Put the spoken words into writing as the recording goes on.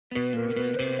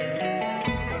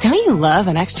Don't you love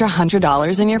an extra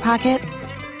 $100 in your pocket?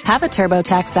 Have a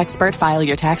TurboTax expert file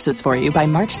your taxes for you by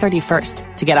March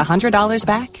 31st to get $100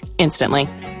 back instantly.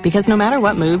 Because no matter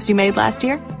what moves you made last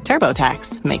year,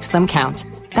 TurboTax makes them count.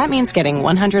 That means getting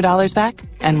 $100 back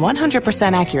and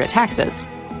 100% accurate taxes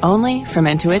only from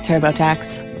Intuit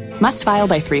TurboTax. Must file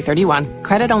by 3/31.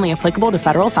 Credit only applicable to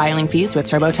federal filing fees with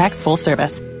TurboTax full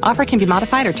service. Offer can be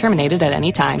modified or terminated at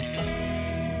any time.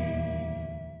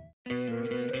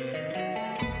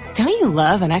 Don't you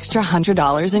love an extra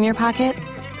 $100 in your pocket?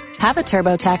 Have a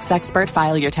TurboTax expert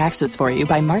file your taxes for you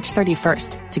by March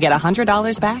 31st to get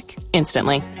 $100 back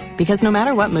instantly. Because no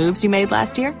matter what moves you made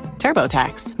last year,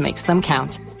 TurboTax makes them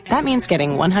count. That means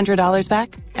getting $100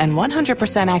 back and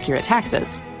 100% accurate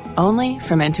taxes only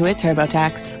from Intuit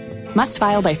TurboTax. Must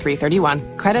file by 3/31.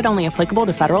 Credit only applicable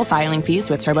to federal filing fees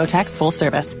with TurboTax full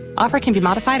service. Offer can be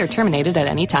modified or terminated at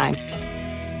any time.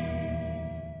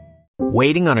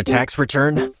 Waiting on a tax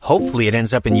return? Hopefully it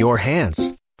ends up in your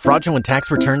hands. Fraudulent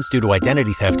tax returns due to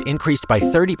identity theft increased by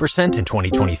 30% in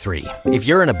 2023. If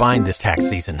you're in a bind this tax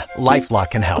season,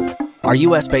 LifeLock can help. Our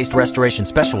U.S.-based restoration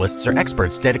specialists are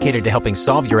experts dedicated to helping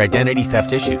solve your identity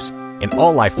theft issues. And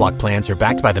all LifeLock plans are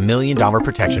backed by the $1 Million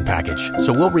Protection Package.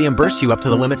 So we'll reimburse you up to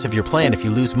the limits of your plan if you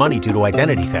lose money due to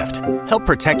identity theft. Help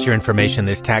protect your information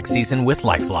this tax season with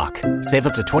LifeLock. Save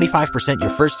up to 25% your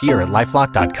first year at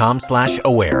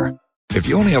LifeLock.com/aware. If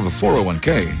you only have a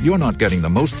 401k, you're not getting the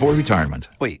most for retirement.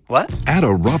 Wait, what? Add a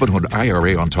Robinhood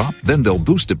IRA on top, then they'll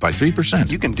boost it by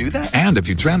 3%. You can do that? And if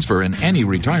you transfer in any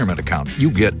retirement account, you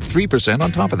get 3%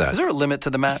 on top of that. Is there a limit to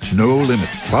the match? No limit.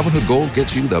 Robinhood Gold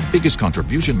gets you the biggest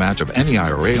contribution match of any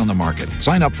IRA on the market.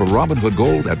 Sign up for Robinhood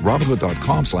Gold at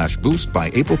Robinhood.com/boost by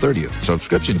April 30th.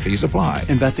 Subscription fees apply.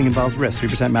 Investing involves risk.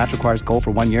 3% match requires gold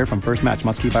for 1 year from first match.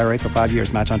 Must keep IRA for 5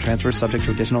 years. Match on transfers subject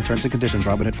to additional terms and conditions.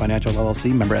 Robinhood Financial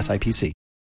LLC, member SIPC.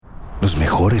 Los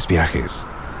mejores viajes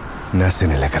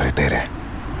nacen en la carretera,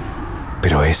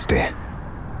 pero este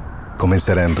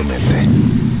comenzará en tu mente.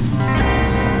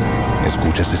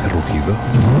 ¿Escuchas ese rugido?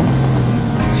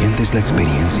 ¿Sientes la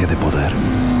experiencia de poder?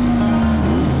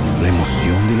 ¿La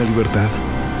emoción de la libertad?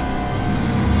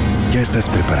 Ya estás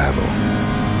preparado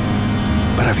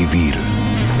para vivir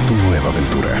tu nueva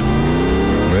aventura.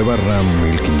 Nueva Ram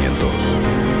 1500.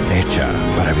 Hecha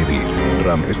para vivir.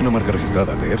 Ram es una marca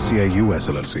registrada de FCI US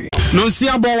LLC.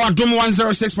 Nonsia Bowa Dom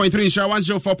 106.3 Insha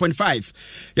 104.5.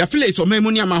 Ya file so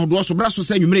memu ni amahodo so braso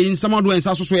se nwumre insama do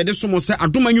ensa so ye de somo se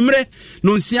adom anwumre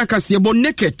nonsia Kasiebo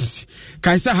Naket.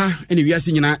 Kaisa ha ene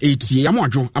wiase nyina etie ya mo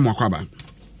adwo amakwaba.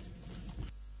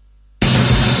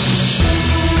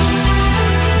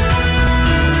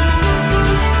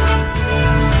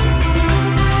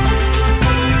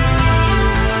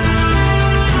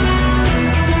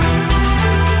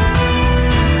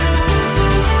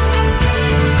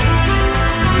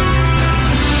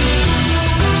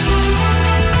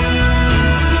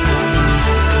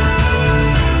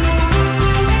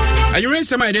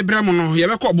 Sema de bramo no ye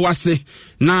bekọ boase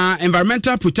na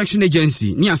Environmental Protection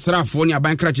Agency ni asrafo ni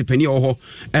abankra chepani ho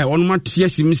wonu matie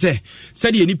sim se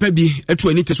de nipa bi atu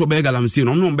ani te so be galamsi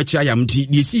no no be chia yamti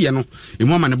de si ye no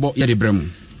emu ama ne bo ye de bramo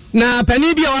na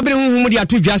pani bia wabere huhum de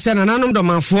atu dwase na nanom do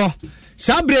manfo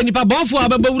sabre nipa bonfo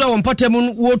ababawura won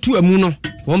potem wo tu amu no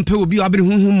won pe obi wabere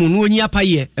huhum no onyi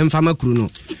apaye emfama kuru no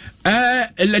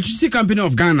Electricity Company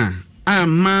of Ghana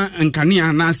ama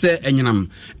nkania na se enyinam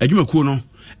adwumakuo no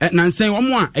na nsen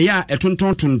omo a eya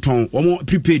etonton omo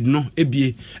prepaid no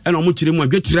ebie na omo kire mu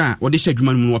adwetire a wode hye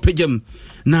adwuma no wopagam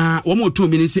na omo to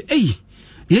bi ni se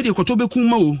ye de koto bekum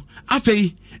ma o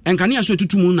afei enkania so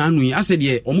tutumu na anu yi ase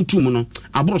de omo tumu no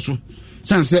aboroso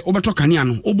sanse obeto kania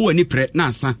no obo ani pre na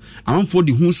asa amanfo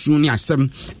de husu ni asem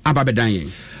ababedan ye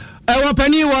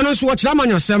wapani wano so wachira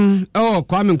manyosem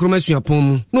Kwame Nkrumah suapon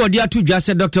mu na odi atu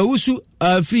dwase Dr. Usu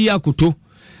Afriyie Akoto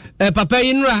papa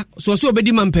yinra so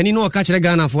obedi mampani no ka kire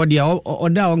Ghana for dia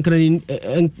oda onkra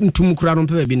ntum kura no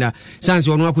papa bi na sanse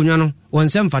wono akonwa no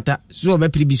wonsem fata so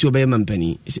obepiri bi so obey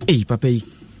mampani papa yi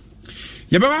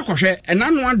ye baba kwhwe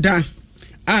enano ada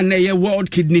a na ye World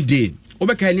Kidney Day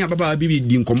obeka ni ababa bibi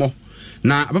di nkomo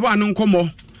na ababa no nkomo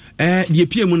die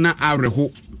pie mu na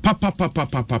awreho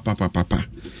papa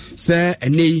se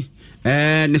enei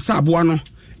ne saboa no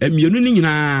mienu ni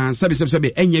nyina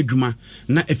sabe enya adwuma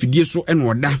na afidie so eno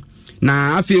oda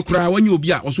na afie kura wanyi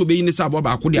obi a oso beyi ne saboa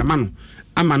ba akode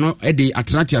ama no de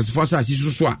Atlantis for sa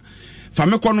sisu so a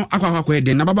famekọ no akwa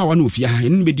ede na baba wa na ofia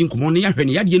enu bedi nkomo ne yahwe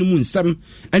ne yade no mu nsam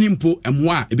animpo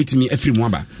emwa a ebetimi afiri mu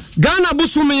aba Ghana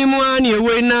busumi mu ani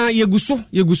ewe na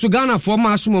yeguso Ghana for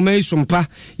ma asomo mai sompa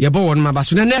ye bo won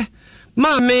mabaso ne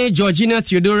Mame Georgina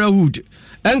Theodora Wood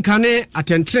enkane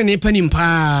atentrene panim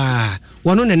pa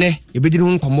wono nene ebedi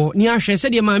no nkomo ni ahwe se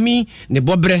de maami ne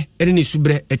bobre ere ne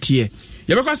subre atie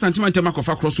yɛbɛkɔ sentiment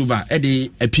makofa crossover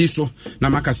ɛde apie so na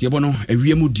makasiebo no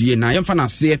awiemu die na yɛmfa na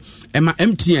ase ɛma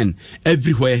MTN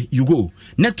everywhere you go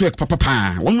network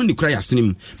papa wɔn ni kura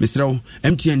yasenim mesrɛw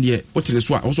MTN deɛ wotene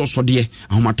so a wo so deɛ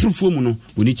ahomatrofoɔ mu no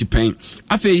woni chipen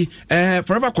afei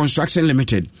Forever Construction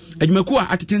Limited adwumaku a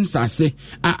ateten sase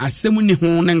a asɛm ni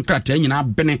ho ne nkrata nyina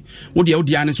bene wo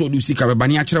deɛ ane so du sika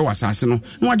bɛbane akyerɛ wasase no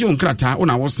na wagye wo nkrata wo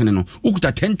na wo sene no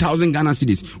ukuta 10,000 Ghana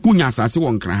cedis wonya asase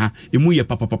wo nkra ha emu yɛ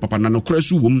papa na no kura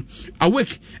su wom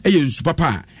awake ɛyɛ nsu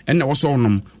papa ɛna wo so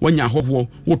nom wanya hoho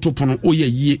wo topono oyɛ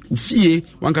yie ufie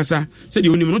wankasa sɛ deɛ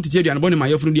onim no tete aduane bɔne ma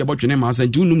yɛfunu deɛ bɔtwene ma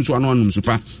asanti unum so ano anum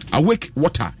supa awake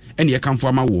water ɛne yɛkamfo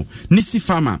ama wo nisi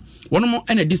farmer wonom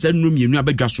ɛna de saa nnum yenu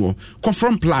abadwa so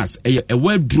Kofrom Plus ɛyɛ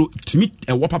ɛwaduro timi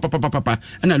ɛwɔ papa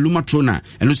ɛna Lumatrona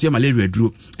ɛno so yɛ malaria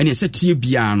duro ɛne ɛsɛ tie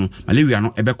bia no malaria no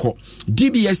ɛbɛkɔ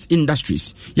DBS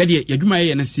Industries yɛde yɛdwuma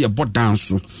yɛ ne se ɛbɔ dan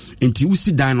so enti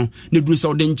wusi dan no ne duro sɛ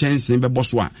wode nkyɛnse bɛbɔ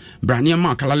so a brane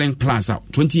ma Kalalen Plus a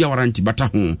 20-year warranty bata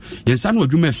ho yɛnsa no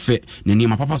adwuma ɛfɛ ne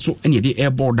nneɛma papa so ɛne yɛde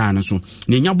ɛbɔ dan no so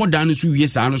ne nya bɔ dan no so wie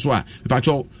saa no so a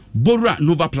mepakyɛw Bora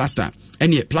Nova Plaster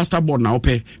any plaster board na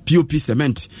ope POP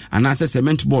cement and answer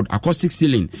cement board acoustic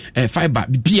ceiling fiber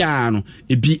biano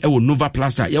ebi e wo Nova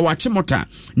Plaster ye wa chimota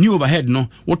new overhead no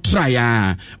wo try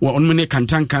ya wo onmene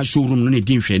kantanka showroom no ne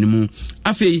dinhwe ne mu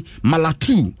afei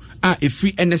Malatu a a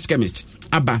free NS chemist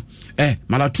aba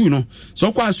Malatu no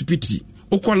so kwa asupiti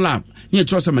okọ lab nye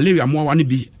chosa malaria mo wa ne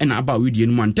bi na aba we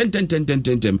no man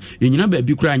 10 enyina ba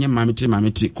bi kura anye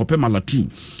mamete kope Malatu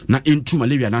na entu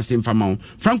malaria na semfa ma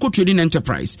Franco Trading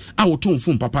Enterprise a woton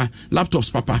phone papa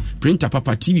laptops papa printer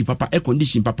papa TV papa air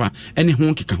condition papa ene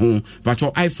ho keka ho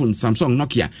bacho iPhone Samsung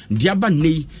Nokia diaba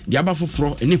nei diaba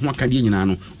foforo ene ho aka de nyina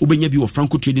no obenya bi wo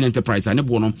Franco Trading Enterprise ane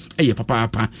bo no eye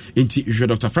papa enti hwe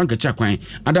Dr. Frank Chakwan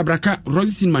adabraka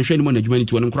Rosin manhwe ni mo na adwumani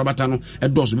to no nkrobata no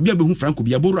edoso bia behu Franco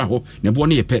bia boru aho ne bo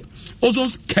ne yepe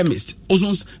Ozon's chemist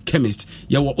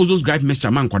yawo Ozon's gripe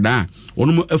mixture man kwada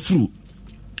wono mo afuru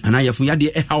ana yafu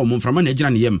yade e ha wo mframa na agina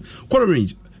ne yam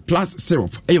Corange plus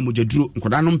syrup mujaduro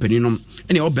nkoda no mpaninom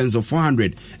ene o benzo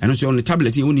 400 eno so on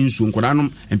tablet e woni nsu nkoda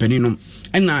no mpaninom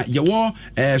ena yewo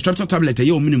strepsil tablet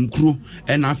ye o minim kuro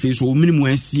ena afi so o minim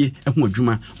ansie eho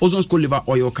adwuma Ozon's liver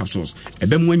oil capsules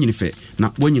ebemu anyini fe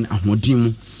na wanyini ahodin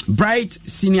mu Bright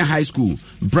Senior High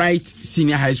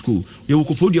School yewo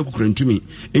kofodi akukranntumi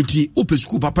enti ope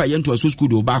school papa yento aso school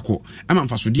do baako ama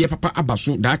mfasode papa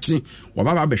abaso daachi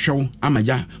wababa behwew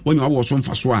amaja wonyo awo so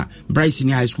mfaso a Bright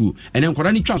Senior High School ene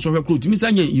nkwara ni twa so hwe kro timi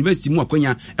sanya university mu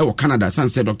akwanya ewo Canada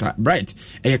sanse Dr. Bright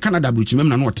Canada bruchimem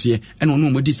na no ote ene ono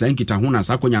modi san kita ho na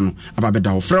sa akwanya no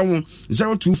ababeda ho frɛ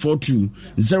 0242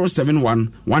 071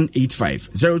 185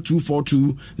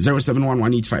 0242 071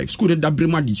 185 school da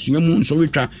brema di suamu nso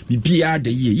wetwa bibia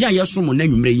de ye ya yeso na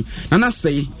nwumre yi na na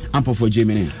sei ampofo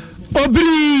Germany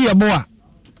obiri yaboa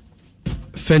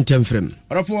fentem frem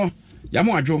orofo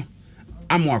yamo adwo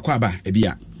amo akwaba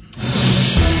ebia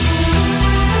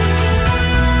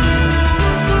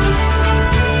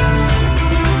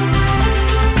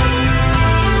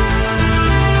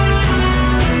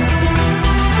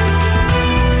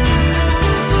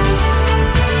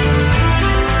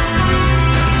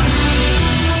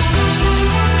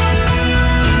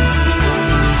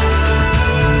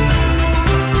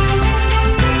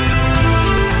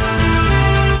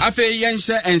afe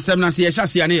yenhye ensem na se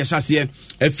yehase ane yehase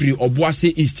afiri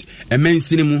Obuase East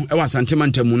emensini mu ewa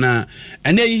santemantamu na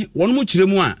enei wonu mu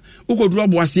kiremu a ukoduru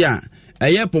Obuase a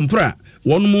eye pompra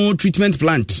wonu mu treatment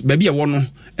plant ba bia wono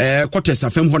quarters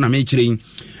afem ho na me kirein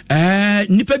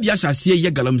nipa bia hyase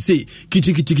ye galamse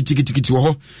kiti wo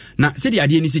ho na se de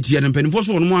ade ni se tie no mpanifo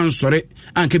so wonu mu ansore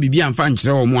anka bibia amfa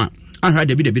nkire wo mu a ahwa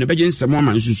de bi na beje nsemo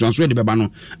ama nsusuanso de beba no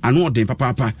ano odin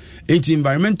papa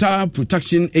Environmental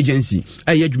Protection Agency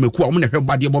aye adwumaku a wo na hwe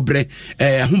bade bobre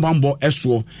hombambo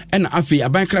eso na afei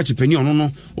abankra chepani ono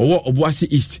no wo Obuase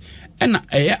East na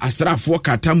asrafo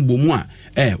katambo mu a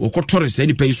wokotore se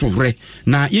ni pei so hre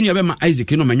na yenu abema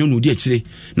Isaac no manyo no di akire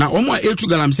na omo a etu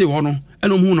galamse ho no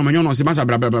eno mu no manyo no se masa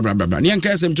bra ne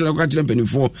enka sem tire ko atire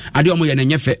mpanifo ade omo ye na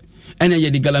nyefe ene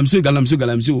ye di galamse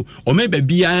o me ba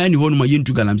bia ni ho no ma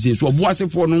yentu galamse so Obuase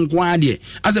fo no nko ade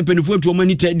asa mpanifo atu omo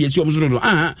ni tade si omo so do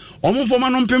omo fo ma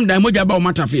no mpem dan moja ba o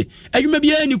matafe adwuma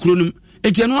bia ni kronum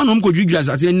etiano anom ko dwidwa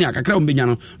asase ni akakra ombenya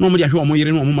no na omo de ahwe omo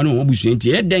yere no omo ma no omo busu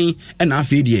enti eden na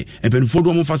afi de epenfo do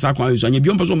omo fasa kwa yuso anya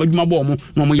biom paso omadwuma bo omo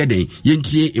na omo yeden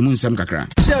yentie emu nsem kakra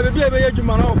se bebi ebe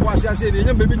yedwuma na obo ase de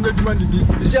nya bebi ndwuma ndidi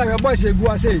se ya boy se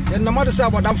gu ase en na mode sa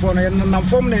bodam fo no en na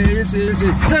fom na yese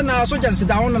se na soldiers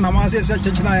down na ma se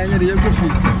chechina anya de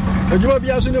yegofi ejuma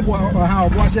bia so ne bo ha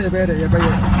obo ase ebe de yebe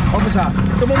officer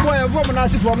the boy en fom na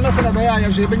se fom na se na be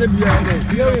ya so ebe nya bia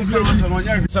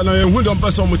de sana ehun don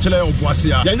person mo chele obo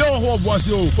ase a yenye ho obo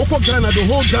ase o okọ Ghana the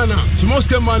whole Ghana small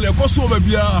scale man e ko so ba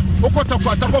bia okọ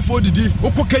takwa fo didi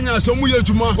okọ Kenya so mu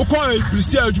yejuma okọ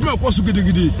Christian ejuma ko so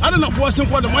gidigidi ada na bo ase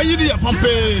kwa da mayiri ya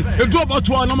pampe edu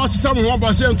obato na masesa mo ho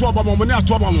ba se ento oba mo ne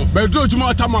ato oba mo ba edu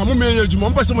ejuma tama mo me yejuma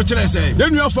mo pese mo chele se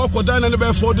yenu afọ ko dan na be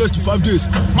 4 days to 5 days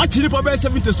ma chiri pa be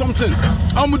 70 something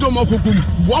amudo makokum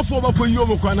boafo ba ko yi o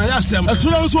mo kwa na ya sem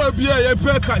esura so abia ye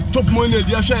pe ka top money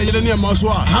dia hwe yele ne ma so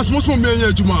a hasmo so me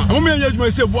yejuma mo me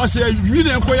yejuma se bo ase wi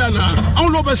ne ko ya na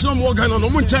an lo be se mo Ghana no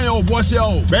mo ntan ya obo ase a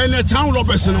o be ne tan lo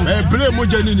be se no e ble mo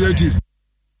jani ne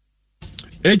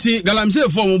eti galamse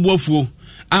fo mo boafuo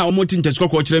a omo tintesko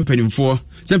ko kire mpanimfo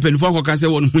se mpanimfo akoka se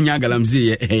won hunya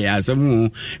galamse ya asamu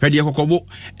hwede kokobo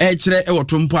e kire e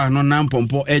wotompo ano na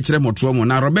mpompo e kire moto mo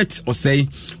na Robert Osei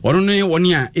wono ne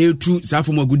woni a etu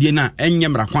safo mo agudie na enye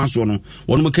mra kwanso no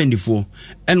wono mo kandifo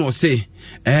e no se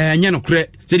nya no kre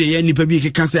se de ye nipa bi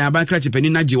keka se abankra chepani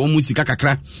na je wo musika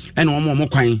kakra e no mo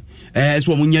kwan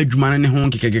so mo nya adwuma ne ho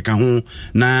kekeka ho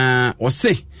na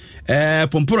ose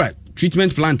pompora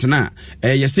treatment plant na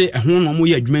yese ho no mo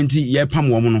ye adwumenti ye pam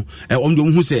wo mo no om do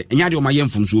hu se nya de o ma ye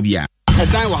mfomso bia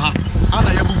dan wa ha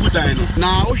ana ya bugu dan no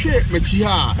na o hwe mechi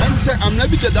ha em se am na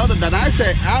bi de da na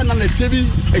se ana na tebi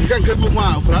ekranka bi mo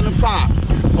a kura no fa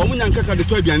omo nyanka ka de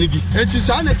to abiane di enti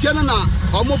sa na tie na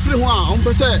omo pre ho a omo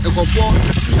pese ekofo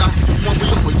sida mo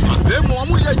mo de mo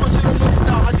omo ye pese mo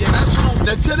sida ha de na so no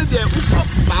na tie de ufo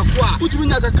ba ko a utumi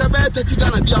nyaka ka be 30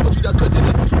 Ghana bia otu da ka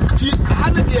ti ha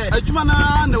na de adwuma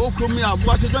na okromi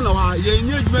abo ase dwa na ha ye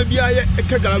nya adwuma bia ye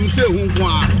ka galamse hu nko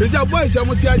a ezi abo ese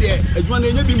mo tie de adwuma na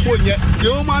nya bi mpo nye ye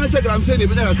o ma na se galamse ne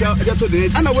bi na ka de to de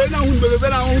ana we na hu bebe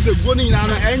na hu se go ni na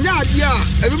na enya ade a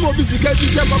ebi mo bi sika ti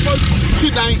se pakọ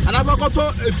sidan ana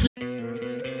pakọto.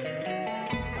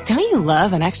 Don't you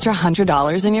love an extra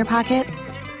 $100 in your pocket?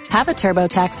 Have a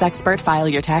TurboTax expert file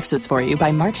your taxes for you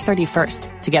by March 31st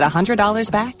to get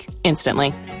 $100 back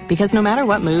instantly. Because no matter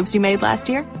what moves you made last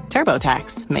year,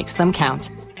 TurboTax makes them count.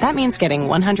 That means getting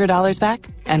 $100 back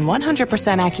and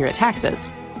 100% accurate taxes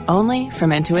only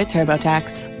from Intuit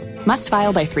TurboTax. Must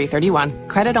file by 3/31.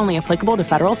 Credit only applicable to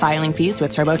federal filing fees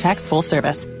with TurboTax full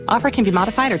service. Offer can be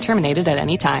modified or terminated at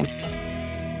any time.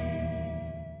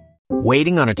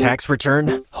 Waiting on a tax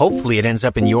return? Hopefully it ends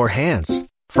up in your hands.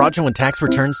 Fraudulent tax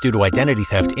returns due to identity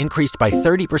theft increased by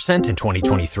 30% in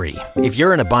 2023. If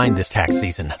you're in a bind this tax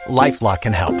season, LifeLock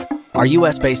can help. Our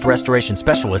U.S.-based restoration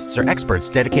specialists are experts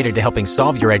dedicated to helping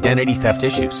solve your identity theft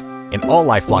issues. And all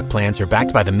LifeLock plans are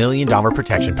backed by the $1 Million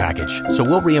Protection Package. So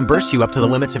we'll reimburse you up to the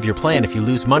limits of your plan if you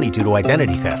lose money due to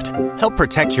identity theft. Help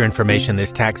protect your information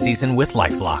this tax season with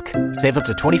LifeLock. Save up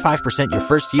to 25% your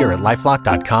first year at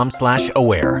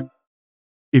LifeLock.com/aware.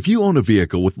 If you own a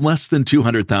vehicle with less than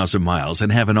 200,000 miles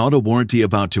and have an auto warranty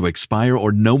about to expire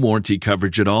or no warranty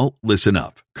coverage at all, listen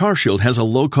up. CarShield has a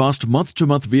low-cost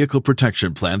month-to-month vehicle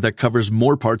protection plan that covers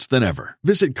more parts than ever.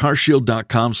 Visit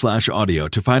carshield.com/audio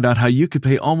to find out how you could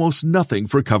pay almost nothing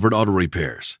for covered auto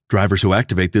repairs. Drivers who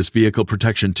activate this vehicle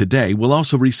protection today will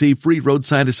also receive free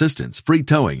roadside assistance, free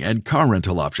towing, and car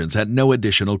rental options at no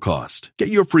additional cost. Get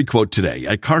your free quote today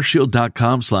at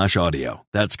carshield.com/audio.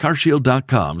 That's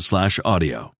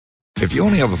carshield.com/audio. If you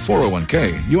only have a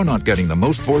 401k, you're not getting the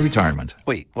most for retirement.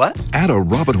 Wait, what? Add a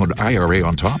Robinhood IRA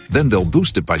on top, then they'll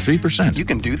boost it by 3%. You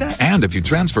can do that? And if you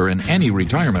transfer in any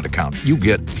retirement account, you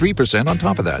get 3% on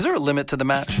top of that. Is there a limit to the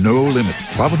match? No limit.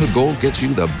 Robinhood Gold gets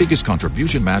you the biggest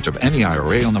contribution match of any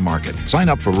IRA on the market. Sign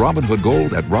up for Robinhood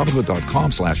Gold at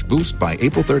Robinhood.com/boost by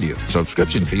April 30th.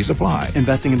 Subscription fees apply.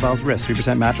 Investing involves risk.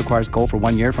 3% match requires gold for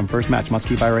 1 year from first match. Must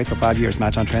keep IRA for 5 years.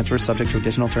 Match on transfers subject to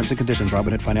additional terms and conditions.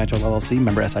 Robinhood Financial LLC.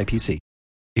 Member SIPC.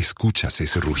 Escuchas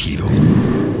ese rugido.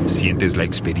 Sientes la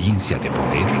experiencia de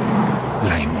poder,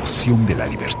 la emoción de la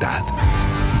libertad.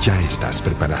 Ya estás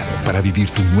preparado para vivir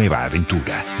tu nueva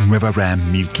aventura. Nueva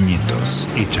Ram 1500,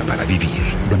 hecha para vivir.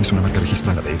 Ram es una marca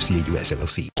registrada de FCA US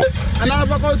LLC.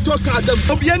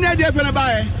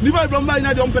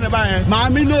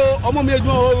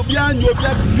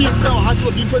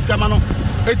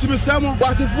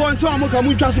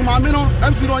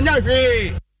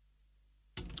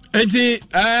 Enti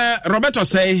Roberto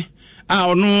say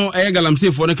ono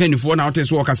galamsey fo no kanifo na wote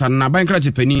so okasa na bankra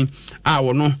chepani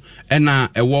ono na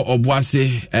ewo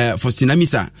oboase Faustina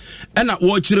Misa na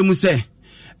wo kire mu se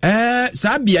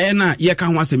saa bia na ye ka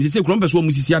ho asem se kuro mpeso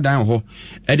mu sisi adan ho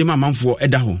de mamanfo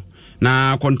eda ho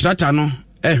na contractor no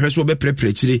hwe so be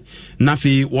prepare kire na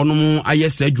fe wono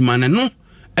ayesa adwuma no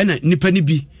na nipa ni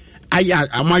bi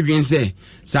aya amadwen se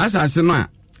saa asase no a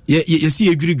ye si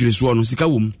edwirigiri so no sika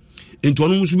wom enti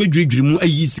ono muso bedwirigiri mu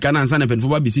ayi sika na ansa na penfo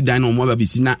ba besi dan no mo ba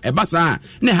besi na eba saa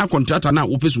na ha contractor na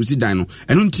wo peso si dan no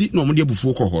eno nti na mo de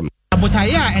abufuo kɔ ho no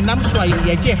abotaya enam so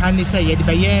ye je ha ni se ye de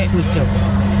be ye hostels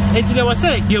enti le wo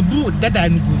se ye bu dada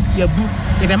nugu ye bu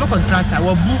ye dem contractor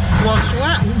wo bu wo so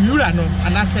yura no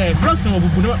ana se blocks no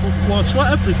bubu no wo so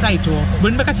every site wo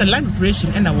bon be ka se land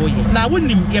operation na wo ye na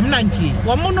wonim ye mnantie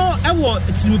wo mo no e wo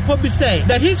timipo bi se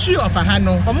the history of a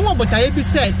hano wo mo abotaya bi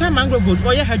se time anglo gold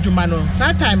o ye hadwuma no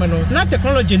sa time no na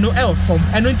technology no e form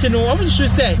eno nti no wo mo so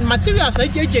se materials a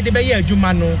je de be ye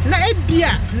adwuma no na e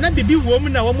bia na bibi wo mu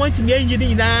na wo mo ntimi anyi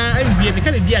ni na anbie ne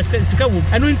ka de dia sika wo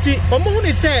eno nti wo mo hu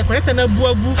ne se correct na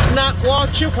buabu na wo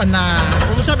chekwa na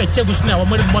wo so be tegu na wo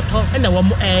mo moto na wo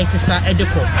mo sisa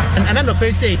edeko and no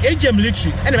pay say age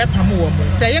military na be pam wo mo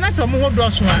say na se wo ho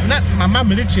do so na mama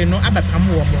military no abapam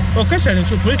wo mo occasion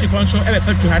so police function e be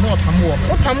petrol ha no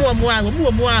pam wo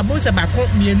mo a bo se bako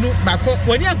mienu bako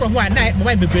woni akọ ho a na mo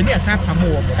ba bebre ni asa pam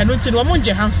wo mo eno nti no mo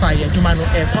nje hanfa ye adwuma no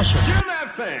koso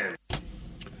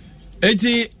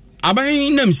eti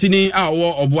aban nam sini a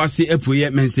wo oboase epoye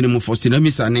mensini mu Faustina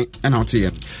Misa ne na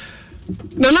ote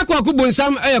na nakwa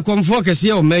kubonsam komfo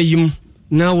kese o mayim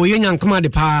na wo yenya nkama de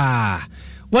pa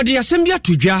wode asem bia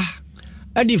todwa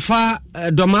adi fa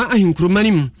doma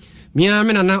ahinkuromanim mia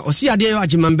me na osi ade yo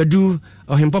agimambadu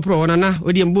ohempopro wona na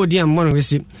odi mbodi ammo no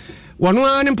wesi wono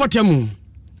an potamu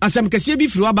asem kese bi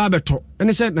firi aba beto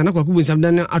ene se na nakwa kubonsam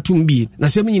dan atum bi na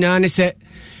sem nyina ne se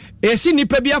esi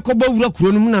nipa bi akoba wura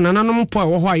kuro num na nananom po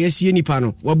wo ho ayesie nipa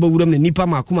no woba wuram na nipa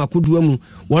makoma akodua mu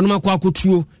wono akwa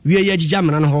akotuo wie ye agija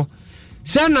mena no ho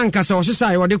sana nkasa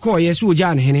osesa wode ko yesu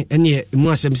oja ne hene ene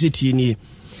mu asem setie nie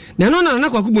na no na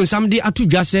nakwa kubonsam de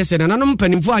atodwa sese na nanom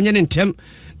panimfo anye ne ntem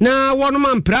na wono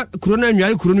mampra kuro na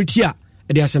nwai kuro no tia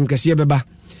de asem kase beba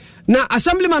na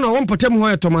assemblyman o wonpotem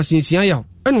ho Thomas Nsia ya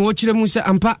ene wo kire mu se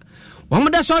ampa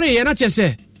wamoda sori ye na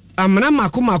chese amna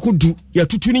makoma akodu ya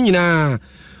tutu ni nyina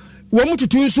wo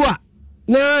mututu nso a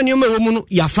na nioma wo mu no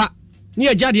yafa ni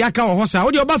agya de aka wo hosa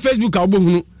wo de oba Facebook a wo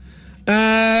bohunu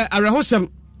arehosem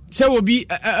se wo bi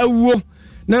awuo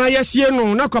na yasie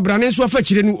no na kwabrane nso afa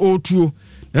kire no otuo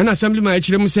na assemblyman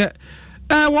akire mu se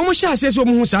wo mo sha ase so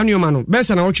mo hu sa nioma no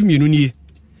besa na wotwe mienu nie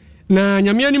na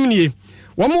nyame anim nie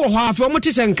wo mo ho afa wo mo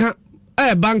te senka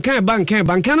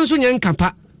bankan no so nya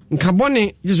nkapa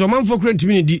nkabone jeso manfo kura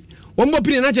ntimi ne di wo mo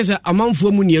pini na chese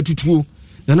amanfo mu ne atutuo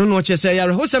na no no chese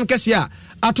yare hosam kase a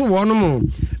ato wo no mo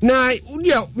na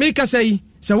udia make say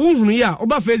se wo hunu ya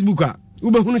oba Facebook a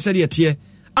wo behunu se de tie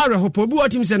are hopo bu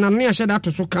otim se na no ya sheda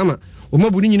ato so kama wo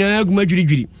mabu ni nyina aguma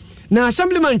dwiridwiri na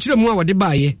assemblyman kire mu a wode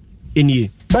baaye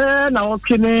enie na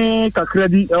okene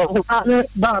kakradi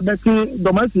ba beti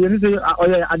domasi yeni se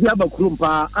oye adia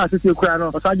bakurumpa asese kura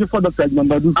no osaje for Dr.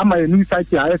 Mambadu ama yenu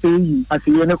site ya ese yi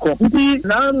asiye ne ko nti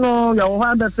na no ya wo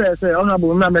ha be se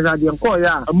honorable na message nko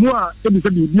ya mu a ebi se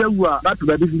bi awu a ba to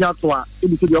ba bi nya to a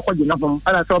ebi se bi okoje na fam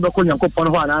ala se obeko nyankopon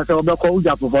ho ala se obeko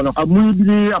uja fofo no amu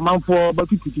bi amanfo ba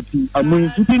tututiti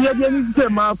amu nti ne bi ni se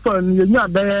ma fa ni nya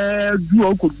be du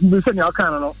okodu be se nya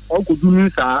aka no okodu ni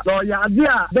sa no ya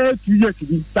adia be 2 years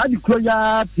Sadi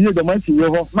kroya tie do manchi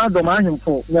yeho ma do ma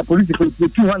ahemfo na police ko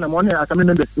 200 na mo na asame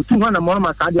members 200 na mo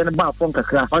ma sadi na ba fon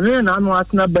kakra oni na anu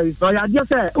asna bai so ya je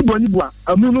se uboni bua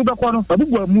amunu be ko no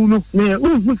abubu amunu ne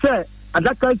uhu se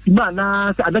adaka tima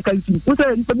na se adaka tima wo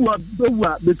se ni pebu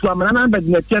wa betu amana na bed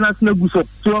na tie na asna guso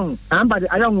so amba de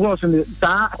ayon wo so ne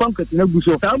ta concrete na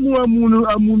guso ta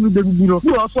amunu be bubu no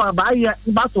wo so abaye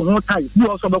ba so ho tai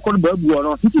wo so be ko ba bu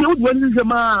no nti wo du ni je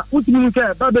ma utimi se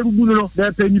ba be bubu no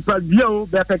de pe ni pa bio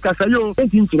be pe kasayo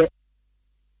enti nkire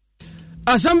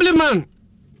assemblyman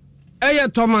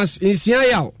Thomas Nsia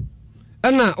yaw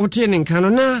ana otie ne nka no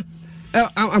na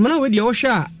amana we de wo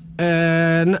hwa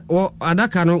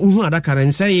adaka no uhu adaka na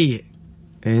nsai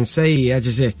ya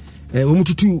jese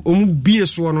omututu omubie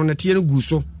so no na tie no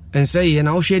guso nsai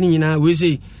na wo hwe ni nyina we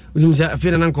sei uzimza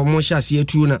afira na nkomo hya se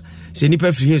atu na se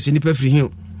nipa firi hin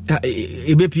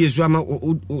ebe pie so ama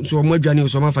so mo adwane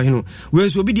so ma fa hino we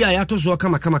so obi dia ya to so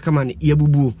kama ya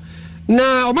bubuo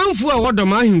na omanfu a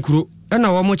wodoma ahinkuro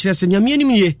na wo mo kire se nyame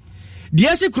anim ye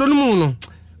dia se kuro no mu no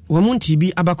wo mo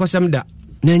ntibi abakosam da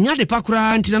na nya de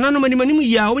pakura ntina nanom animanim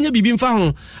ya wonya bibi mfa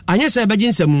ho anya se beje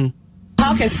nsamu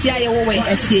how can see I away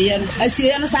a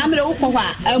no Sammy Okoa,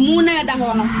 a moon at the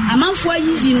honor, a month for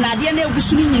you, Nadia,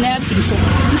 Gusuni in every so.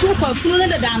 Two perfume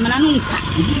the dam and Anunka.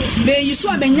 May you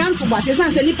saw Benyan to was a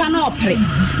Nipano pre.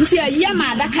 See a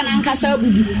Yama that can ankasa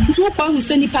bubu. Two points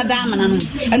send Nipa dam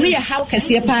and we how can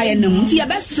see a pie and no. See a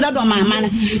best slab on my man.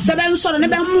 Seven sort of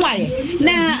never more.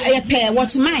 Now a pair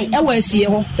watch my always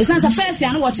here. It's not a first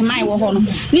and watch my one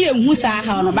near Musa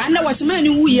Hono, but I know what man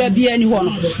who ye be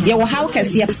anyone. You will how can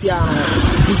see a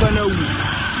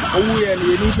we are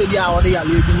living to the hour they are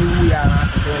living. We are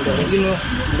asking,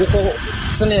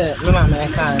 Sene Mama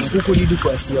can who could you do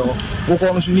Kasiebo? Who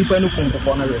comes to Nipa no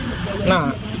Kumpo.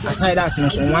 Now, aside that,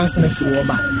 once in a few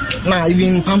over. Now,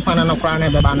 even Pampana no crown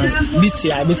ever banner.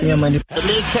 Bitty, I bet me money.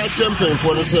 They catch champion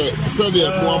for the say, said the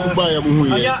one by a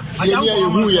movie. You're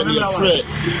afraid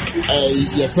a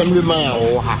assembly mile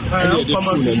or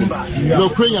no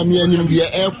crane me and the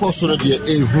air cost of the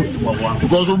air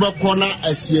because over corner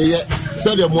as ye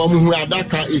said the woman who had that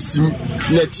car is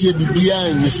let ye be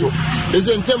behind you. So,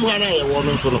 isn't Temhana?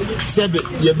 Sebe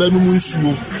ye benu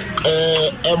munsu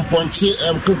emponche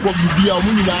emkoko bibia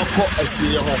omu na akọ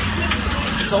asiye ho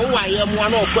so wa ye mo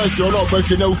na okọ asiye na okọ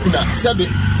afi na ukuna sebe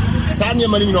sa ne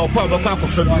mani na okọ abakọ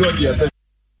akọfa bi no de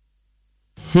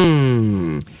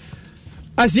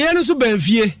asiye no so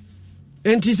banfie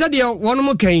enti sɛ deɛ wɔno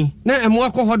mo kan na ɛmo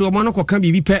akɔ hɔ de ɔmo no kɔka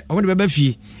bibi pɛ ɔmo de bɛba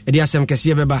fie ɛde asɛm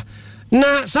kɛseɛ bɛba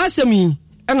na saa asɛm yi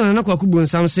ɛna na kwaku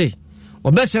bonsam se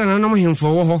ɔbɛsɛ na nanom hemfo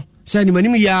wɔ hɔ sɛ ni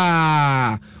manim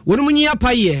ya wɔno munyi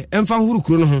apaye ɛmfa huru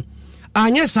kuro no ho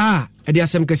anya saa ɛde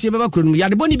asɛm kɛseɛ bɛba kuro no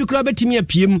yade bɔne bi kura bɛtimi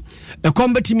apiem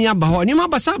ɛkɔm bɛtimi aba hɔ nima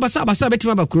basa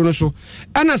bɛtimi aba kuro no so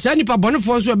ɛna saa nipa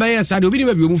bɔnefoɔ nso ɛbɛyɛ saa de obi ne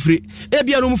ba bi ɔmu firi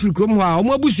ebia no mu firi kuro mu hɔ a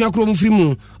ɔmu abusua kuro mu firi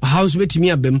mu house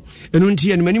bɛtimi abam ɛno nti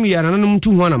ɛne manim ya nanom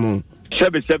tu ho anamo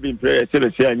Seven prayer,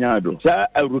 seven anyado. Sa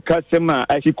aruka sema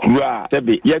ashi kura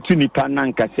sebe yetu nipa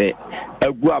nankase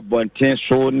egu abonten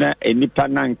so na nipa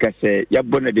nankase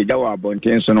yabona de jawa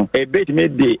abonten so no ebetime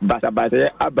de basabasa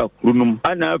aba kurunum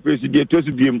ana president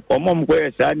tosu biem omom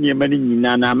koye sa niema ni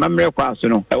nyina na amamre kwa so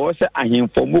no ewo se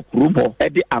ahemfo mo kurubo e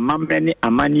de amamre ni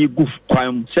amani gu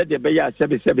kwan se de be ya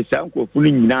sebe sa nkofunu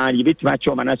nyina yebetima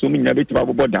choma na so mu nyina betima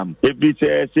bobodam ebi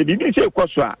se bibi se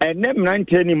koso a enem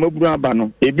nante ni maburu aba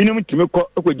no ebinum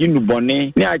ko ekodi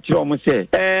nubone ni akire omo se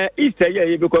Easter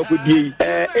ye be ko akodi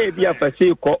bi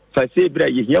afase ko fase bra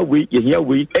yehia we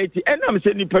eti enam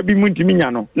se nipa bi muntimi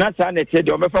nya no na sa na tie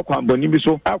de omefa kwamboni bi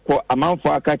so akọ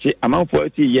amanfo akache amanfo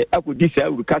ati ye akodi sa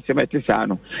uruka semete sa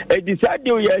no edi sa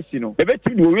de o ye asi no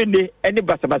ebetimi de owende eni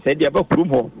basabasa de abakurum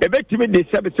ho ebetimi de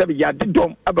sebe ya de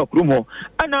dom abakurum ho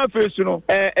ana afesu no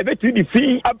ebetimi de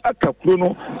fi akakuro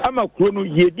no amakuro no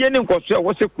ye die ne nkoso a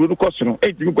wo se kuro no koso no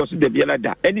eti nkoso de biela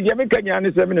da edi de meka nya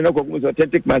ne se me na kokum so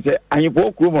authentic man se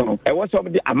ahimfo kuro mo no e wo so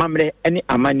de amamre eni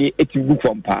amani eti gu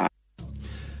fompa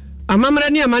amamra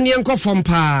ni amane enko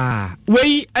fompa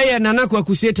wei eye nana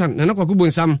kwaku Satan nana kwaku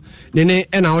bonsam ne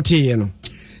na oteye no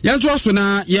yanto aso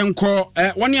na yenko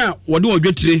woni a wode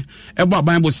odwetire ebo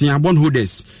aban bosia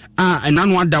bondholders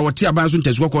enano ada wote aban so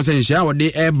ntesu kokko se nhia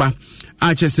wode eba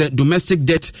a chese domestic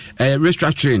debt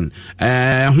restructuring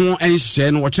ho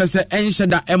enhye no wo chese enhye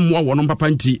da emmo wono papa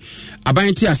nti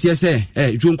aban ti ase se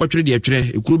dwo nkwatwere de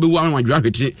atwere ekuro bewu anwadwo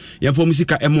ahwete yefo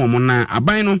musika emmo mo na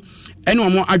aban no ene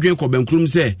omo adwen ko bankrum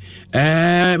se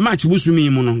match busumi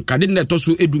mu no kade ne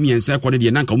toso edum yensa ko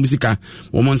de na nka musika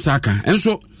wo mo nsaka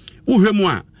enso wohwemu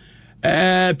a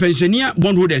pensioner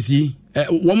bondholders yi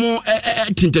womo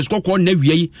tintesko ko na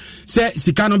wiei se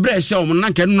sika no bre hye womo na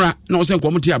nka nura na wo se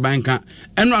nko mo ti abanka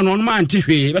enura no ma ante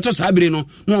hwe beto sabire no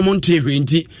na womo nte hwe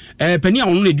nti pani a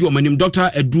wono na di omanim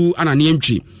Dr. Edu anane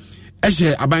antwi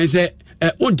ehye aban se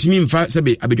ontimi mfa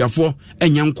sebe abedwafo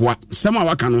enya nkoa sama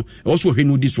waka no wo so hwe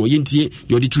no di so yentie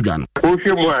de odi tudwa no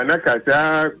ohwe mu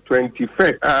anakasa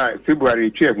 21st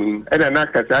February twem ena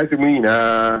nakasa asemu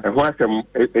nyina ho asem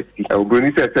esti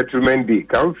obroni settlement day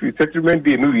ka ofi settlement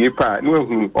day no wie pa no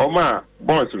ehunu oma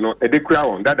bonds no edekura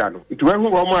on dada no itu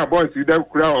ehunu oma bonds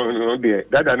edekura on de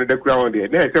dada no dekura on de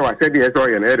na ese wa se de so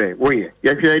ye na ere wo ye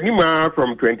ye hwe anima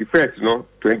from 21st no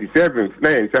 27th na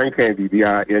yen sankan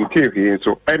bibia yen tv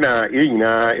so ena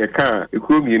nyina ye ka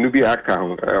ekomi enu bi aka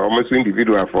ho omo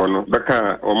individual for no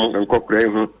baka omo nkokora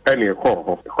hu ene e ko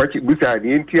ho kwachi busa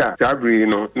de ntia sabri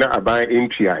no na aban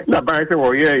ntia na ban se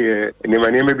wo ye ne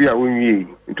manema bi a wonwie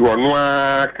nti ono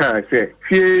aka se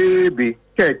fie bi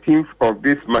 13th of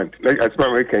this month, like as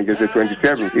far as I can get the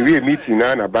 27th, if we are meeting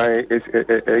now by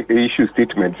issue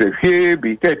statement, so here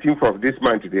be 13th of this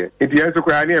month there. It is also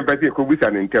quite an empathy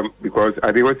because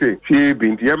I was say, she be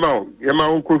in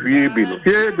Yamau coffee bin.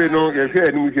 Here be no, yes,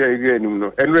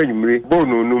 and when you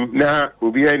bono na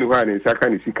will be anyone in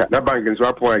Sakanisika, na bank and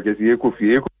swap point as the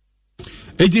coffee.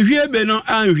 It is here be no,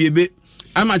 and we be.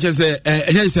 Amache se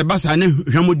se basa ne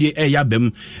hwamodie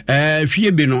yabam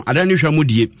hwie bi no adane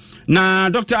hwamodie na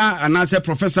doctor anase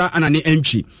professor anane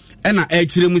entwi na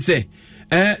ekiremu se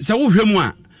se wo hwemu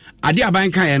a ade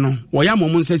aban kan no wo ya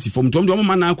momon nsa sifom tom de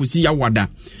mo na akosi ya wada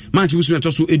manche busu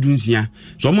neto so edunsia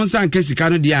so mo nsa nka sika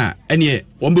no de a ene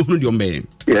wo behunu de ombe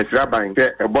yes raban se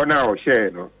ebona o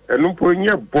share no enu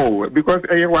ponye bo because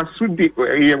was sudi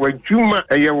was juma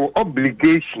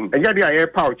obligation eya de aye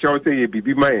pa o che say ye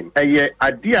bibi man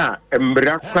ade a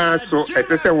emra kwa so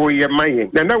etese wo ye man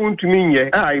na wontumi nye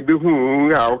a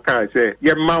ibehu a o kan say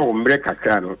ye ma o mre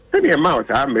kakra no se ye ma o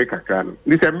sa mre kakra no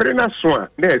ni se mre na so a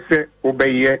na ese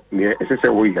obeye ne etese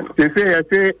wo ye no se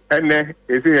ye ene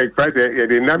ese ye price ye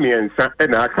de na me ensa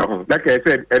na aka ho like I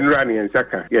said enra ne ensa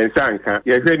ka ye ensa anka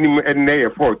ye hwe nim enne ye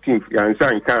 14th ye ensa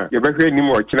anka ye be hwe nim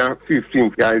o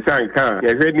 15th ya nsanka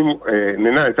ya hwenim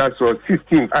nena nsa so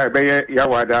 16th a be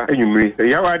yawada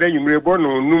anyumre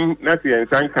bono num na se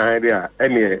nsanka de a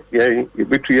ene ye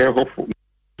betu ye hofo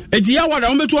eti yawada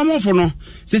o betu amofo no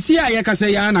sesi a ye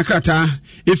kase ya na krata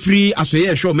efri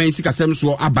asoye hwe o man sikasem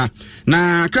so aba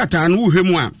na krata no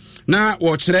hwemu a na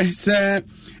wo kire se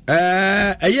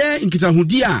eye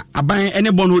nkitahudi a aban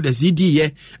ene bono da CD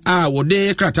ye a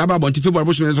wode krata ba bonti February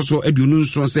bo so so aduonu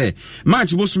nso se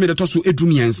March bo so me de to so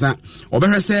edumiensa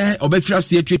obehwe se obefira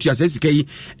se atuatua se sika yi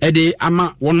ede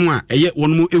ama wonu a eye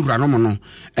wonu mu ewura no mo no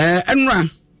enura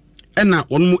ena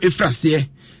wonu mu efira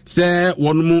se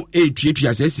wonu mu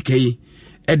etuatua se sika yi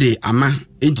ede ama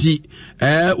enti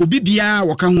obi bia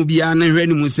woka ho bia na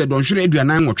hwani mu se donhwere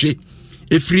aduana nwotwe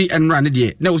efiri enura ne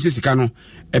de na wo se sika no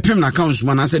epem na accounts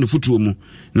man ase ne futuo mu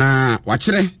na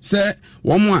wakire se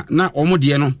womo a na womo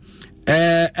de no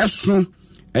eso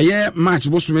eye March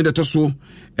bo so me de to so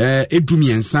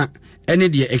edumiensa ene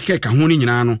de ekeka ho ni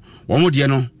nyina no womo de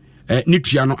no ni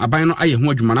tua no aban no aye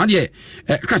ho adwuma na de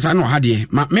krata no ha de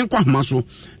ma menkwa homa so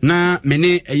na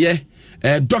mene eye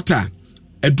doctor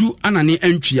Edu Anani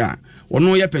Entwia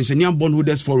ono ye pensioner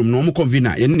bondholders forum no mo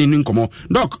convener ye ne nkomo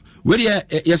doc we de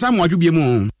yesa mo adwubie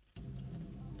mu.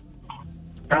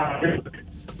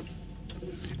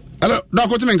 Hello,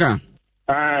 Doc, what's menka?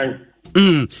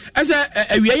 Ese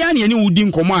awie ya ne ani wudi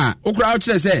nkomo a okura o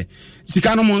kire se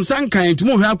sika no monsan kan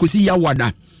timo hwa akosi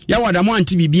yawada mo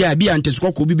anti bibia bia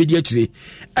antesukoko bi bedi akire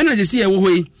ana se ye wo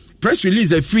hoi press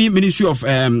release a free Ministry of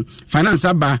Finance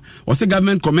aba or say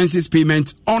government commences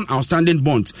payment on outstanding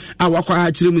bonds awakwa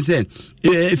akire mu se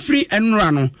free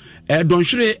enra no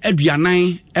donhwere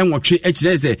aduanan enwotwe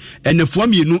akire se enafo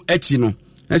mienu achi no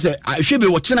ese hwebe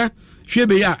wo kina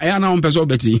hwebe ya na on peso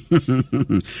beti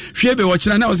hwebe wo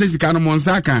kina na o se sika no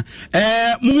monsaka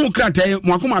mu krata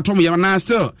mu akoma atom ye na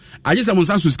still agisa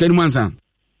monsa so sika ni mansa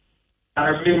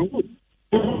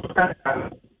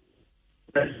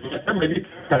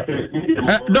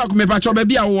Doc me pacho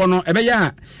baby a wo no ebe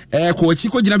ya ko achi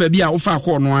ko gina baby a wo fa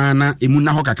ko no ana emu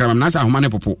na ho kakra na sa ahoma ne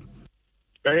popo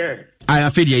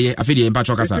afedie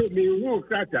pacho kasa me hu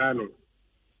krata no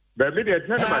baby de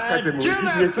tana makate mu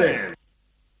di se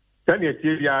tani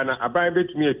etia na aban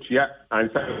betumi atua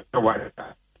ansa wa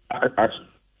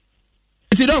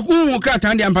Iti Doc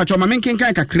krata ndi ampacho ma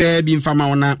menkenkan kakra bi mfama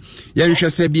wona ye nhwe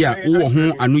se bi a wo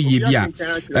ho anu ye bi a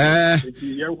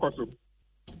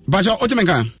Bajo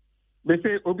otimenka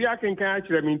Bese obi akenkan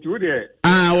akire mi nti de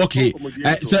okay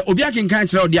se obi akenkan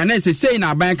akire odi ana se sei na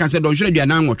aban kan se don hwere dua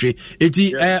na nwotwe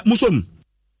eti musom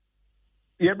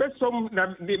ye besom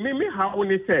na me hawo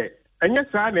ni se enye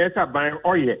saa na esa ban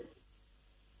oye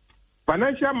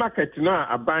financial market na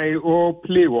aban o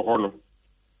play wo hono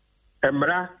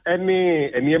emra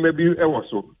ene eniema bi ewo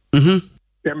so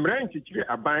emra nchichire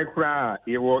aban kra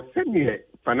ye wo sene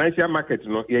financial market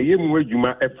no ye yemu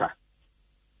adwuma efa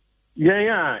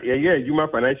ye adwuma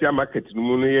financial market no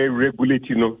mu no ye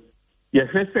regulate no ye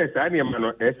fese saa ne ma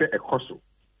no ese ekoso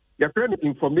ye friend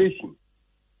information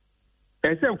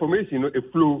ese information no e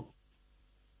flow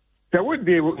so what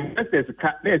they investors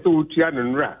ka na ese wotua no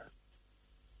nra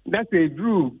that's a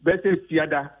drew better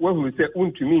fiada when we say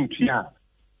untumi ntua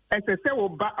ese se wo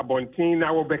ba abontin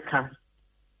na wo beka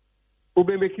wo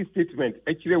be make statement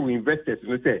actually we investors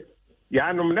no say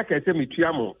ya no na ka say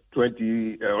metua mo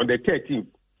 20 on the 13th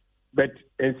but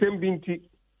ensem binti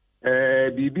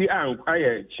bibi an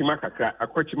aye chima kakra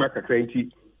akwa chima kakra nti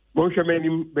mo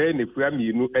hwemanim be ne fura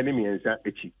mienu ene miensa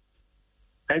echi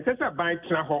and says a bind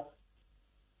traho.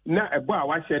 Na ebo a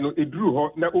wahyɛ no eduru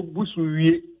hɔ na obusu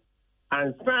wie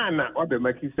ansana obe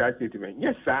maki sa statement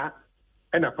yes sir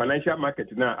and a financial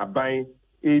market na aban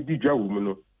edi dwa wo mu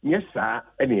no yes sir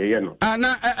ene ye no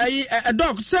na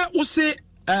doc say wo say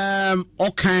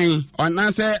okan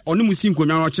ona say oni musi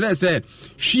nkonwa kire say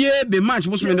hwie be match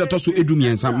bo so me to so edu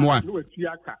miensa moa no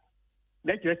atuaka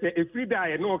na kire say efrida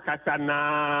ye no kasa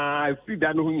na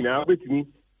efrida no nyina betimi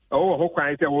o ho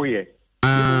kwan say wo ye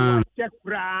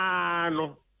checkra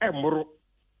no emoro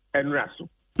enra so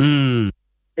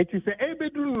eti se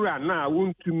ebedu nura na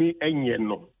wontumi enye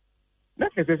no na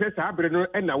kese se sabre no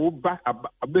na wo ba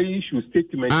abayi issue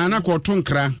statement na ko to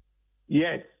nkra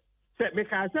yes se me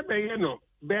ka se be ye no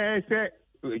be se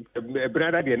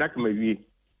brother de na kama wie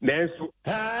nenso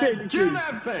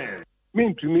se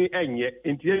mintumi enye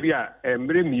enti e bia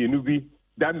emre mienu bi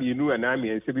da mienu na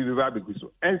miense bi ba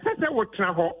beguso ense se wo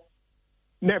tra ho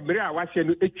na emre a wa hye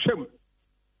no etwam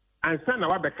ansa na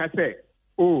wa beka se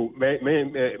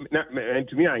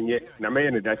ntumi anye na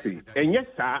meye ne dase enye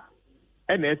saa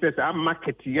ena ese saa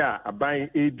market ya aban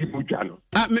edi mudwa no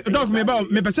doc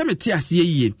me pese me ti ase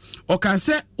yie o ka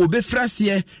se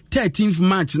obefrase 13th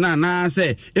March na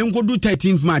se enkodu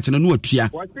 13th March na no atua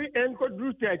wo se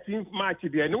enkodu 13th March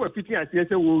de na wa fiti ase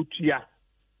se wo tua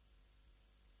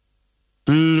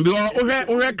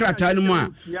Ohe krata no mu a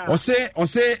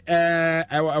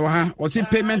ose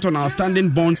payment on outstanding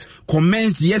bonds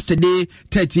commenced yesterday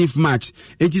 13th March.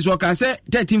 It is what I say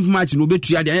 13th March no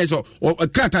betua de so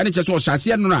krata ne che so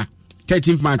hyase no na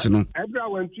 13th March no ebra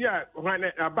wantua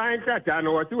when aban krata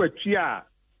no wo tua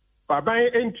aban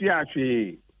entua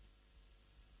hwe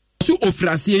so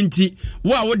ofrase enti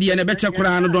wo a wo de ne beche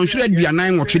kora no don hwere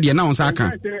aduanan wotwe de na won sa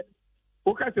aka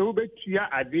wo ka se wo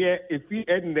betua ade efi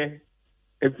enne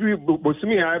efiri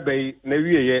bosumi ya bai na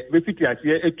wieye be fiti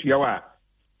ase etua wa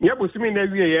nya bosumi na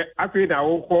wieye afi na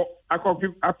wo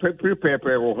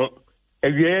prepare wo ho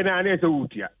ewieye na na se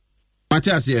wutia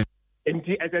mate ase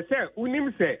enti ese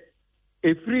unim se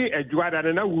efiri adwada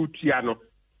na wutia no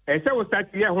ese wo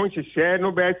start ye ho hyehye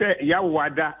no be se ya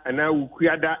wada na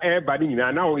wukuada ba ni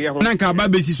nyina na wo ye ho na nka ba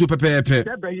besi so pepepe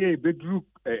se be ye bedru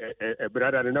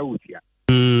brada na wutia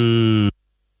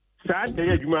Sad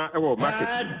day juma e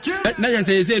market. Na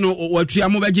je say no watua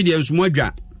mo beji de nsumo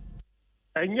adwa.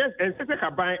 And yes, and say ka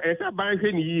ban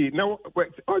hwe ni yi na o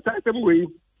say sem we.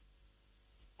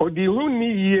 O di hu ni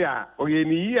yi a, o ye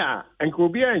ni yi a, enko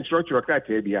bi a instructor ka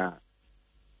ta bia.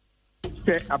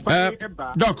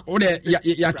 Doc, o de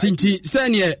ya tinti se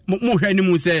ne mo hwe ni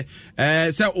mu se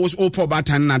o po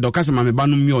batan na doc asema me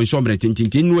banum mi o nshombre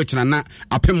tinti nu akira na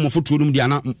apem mo foto num dia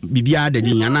na bibia da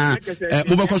din na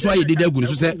mo be koso aye deda gu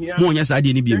so se mo onya sa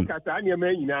de ni biem ka ta ne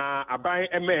ma nyina aban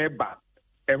ema eba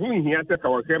ehu hia se ka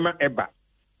wo hema eba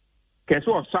kese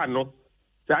o sa no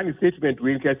sa ni statement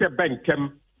we kese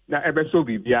bankem na ebe so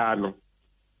bibia no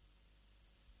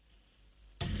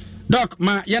Doc,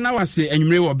 ma yana wase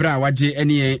enwumre wo bra waje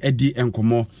ene edi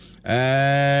enkomo.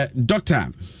 Doctor,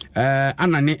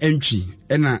 anane entwi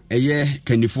ena eye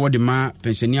kanifo de ma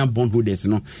pensioner bondholders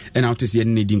no ena otese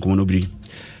ene edi enkomo no bri.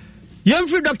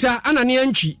 Yemfri Doctor anane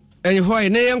entwi enho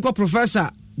ne yenko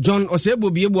Professor John Osebo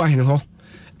biebu ahene ho.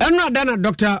 Eno adana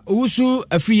Dr. Usu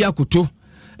Afriyie Akoto.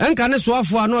 Enka ne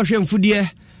soafo a no hwe mfudie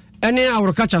ene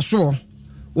awrokacha so.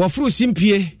 Wo furu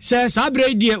simpie se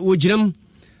sabre die wo giram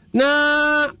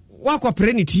na wakwa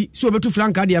prenity so obetu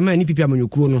franka de ama ni pipi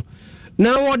amanyukuo no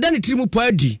na woda ne tirimu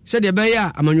paadi se de be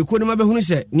ya amanyukuo no mabehunu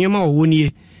se niema wo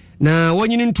nie na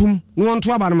wonyini ntum no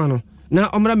wonto abanama no na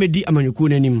omra medi amanyukuo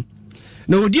nanim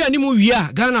na odi animu wia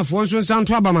Ghana fo nso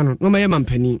santo abama no maye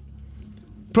mampani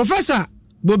Professor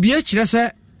Bobie kire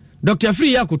se Dr.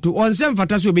 Afriyie Akoto onsem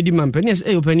fata so obedi mampani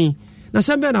se opani na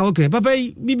sembe na okay papa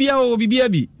bibia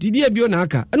bi tibia bi o na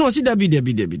aka na o si dabi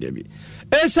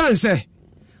sanse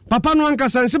papa no anka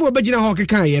sanse bo begina ho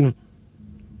keka ye no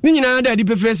ni nyina da di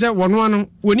pefre se wono ano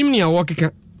wonim ne awo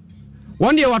keka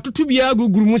won de watoto bia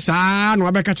guguru mu saa no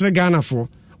abeka kire Ghana fo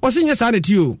o se nya saa na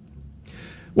ti o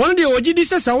won de ogidi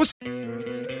se sa.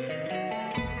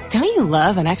 Don't you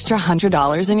love an extra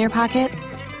 $100 in your pocket?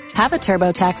 Have a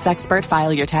TurboTax expert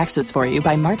file your taxes for you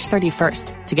by March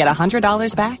 31st to get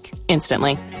 $100 back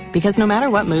instantly. Because no matter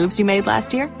what moves you made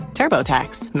last year,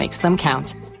 TurboTax makes them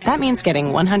count. That means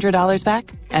getting $100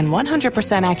 back and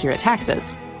 100% accurate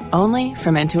taxes only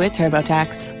from Intuit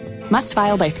TurboTax. Must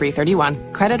file by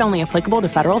 3/31. Credit only applicable to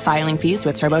federal filing fees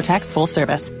with TurboTax full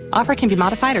service. Offer can be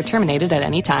modified or terminated at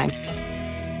any time.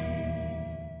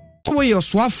 We your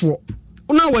swafo.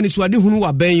 Una wani swade hunu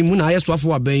wa ban mu na aye swafo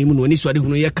wa ban mu no ni swade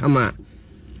hunu ye kama.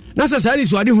 Na sasa ni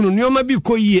swade hunu nyoma bi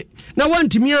koyie. Na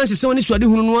wantimi anse se wani swade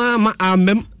hunu no ama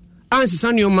amem.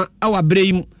 ansesa nneɔma awa berɛ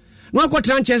yi mu na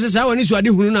wakɔtena nkyɛn sɛ saa wani so ade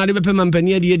hunu na ade bɛpɛ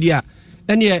mampani adi a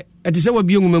ɛneɛ ɛte sɛ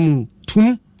wabie nwoma mu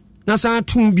tum na saa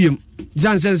tum biem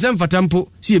zansɛnsɛm fata mpo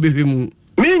si yɛbɛhwɛ mu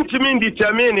mentimi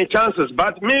determine chances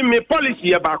but me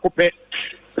policy yɛ baako pɛ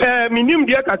minim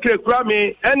deɛ kakra kura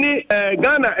me ɛne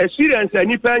Ghana experience a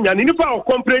nipa anya ne nipa a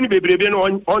ɔkɔmprɛ ne bebrebe no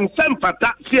ɔnsɛm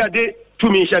fata si ade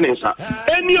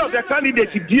any of the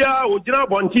candidates here Ojina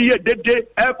Bonti dede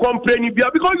complain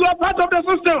because you are part of the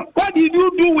system. What did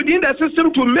you do within the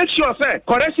system to make sure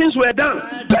corrections were done?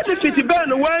 Benefit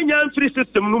ban one young free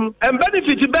system and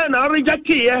benefit ban are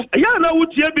rejected. Yeah, now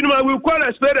what you will call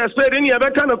a spade any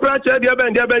other kind of crash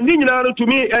to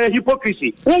me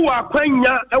hypocrisy. Who are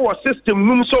Quenya our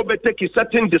system so take a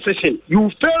certain decision. You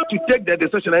fail to take the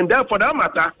decision and therefore that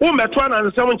matter. Who Metwan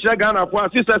and someone Chagana for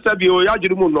sister Sabio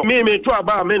Yajimuno me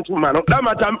aba mentu mano da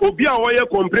matam obi a woye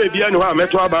compare bia ne ho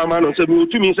ameto aba ma no se mi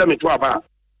utumi se meto aba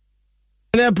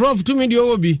na prof tumi di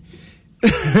obi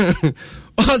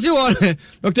osi won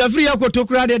Dr. Afriyie Akoto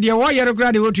kura de wo yere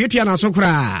kura de wo tuatua na so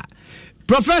kura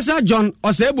Professor John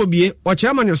Osebobie o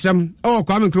chairman yosem o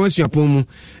kwa me kro asuapon mu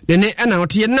de ne na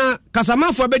wote na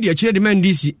kasamafo abedi a kire de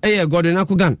mandisi eye Gordon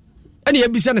Akugan ene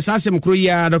yebisa ne sasem kro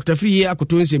ya Dr. Afriyie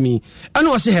Akoto nsemi ene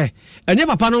wo se he enye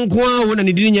papa no nko a wo na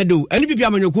ne dini nya do ene pipi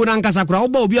amanyoku na nkasa kra wo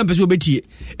ba obi ampese obetie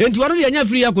enti woro de nya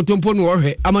Afriyie Akoto mpo no wo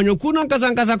hwe amanyoku no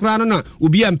nkasa kra no na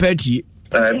obi ampa tie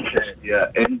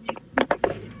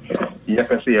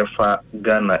yɛpɛsɛ yɛfa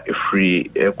Ghana free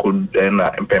na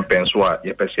mpɛmpɛnso a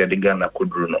yɛpɛsɛ yɛde Ghana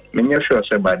koduru no menyɛ sure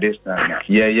sɛ by this time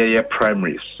yɛyɛ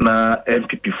primaries na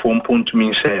MPP form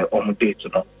ntumi sɛ ɔmo date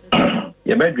no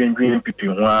yɛbɛdwendwen MPP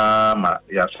ho ama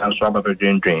yɛasan so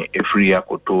abɛdwendwen Afriyie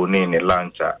Akoto ne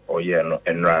lunch a ɔyɛ no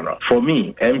ɛnra no for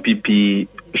me MPP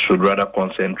should rather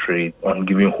concentrate on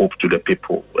giving hope to the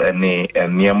people and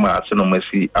Niama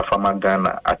Senomasi Afama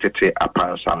Ghana Atete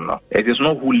Apansam no. It is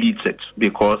not who leads it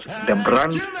because the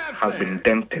brand has been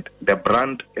dented, the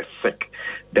brand is sick,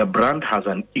 the brand has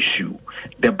an issue,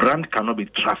 the brand cannot be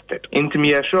trusted.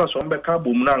 Intimi assure so mbeka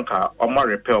bumnanka oma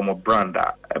repair omo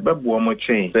branda ebebu omo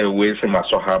change the way se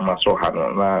masoha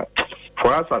no na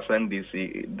for us as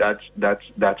NDC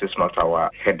that is not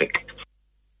our headache.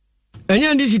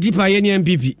 Enya ndisi tipa ye ni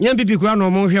MPP kura no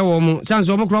mo hwe wo mo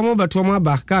sanso mo kura mo beto mo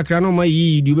aba kakra no ma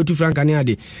yi di betu franka ne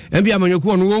ade MPP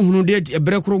amanyoku no wo hunu de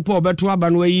ebre kro po beto aba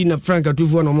no yi na franka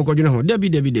tufu no mo kodwene ho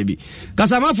debi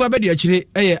kasamafo abedi akire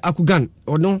eye Akugan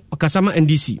ono kasama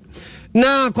NDC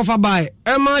na kofa bai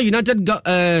Emma United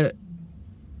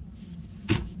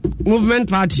Movement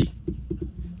Party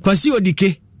kwasi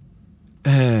odike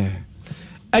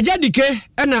aja dike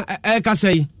na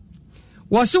kasai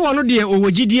wose wono de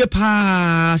owogidie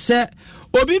pa se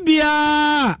obi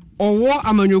bia owo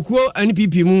amanyokuo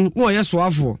NPP mu no ye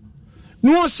soafo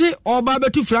no wose oba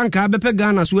betu franka bepe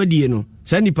Ghana so adie no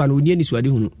sa nipa no oni ani so ade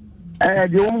hunu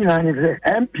de o nyina ni se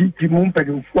MPP mu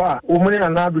mpedifo a o mu na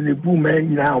na do le bu ma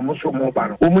nyina o mo so mo ba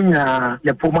no o mu nyina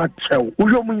ye poma chew o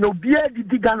jo mu nyina obi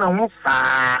adidi Ghana ho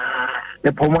saa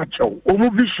the Poma Chow,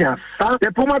 Omu Vision,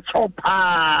 the Poma Chow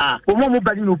Pa, Omo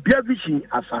Badi no Bia Vision,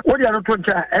 Asa. What are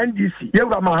the NDC?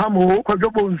 Yeva Mahamo,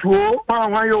 Kodobonzo,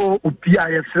 Pawayo,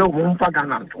 Upia,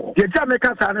 Pagananto. The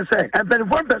Jamaica say, and then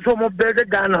one person of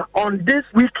Ghana on this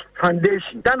weak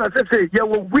foundation. Ghana say, your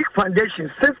weak foundation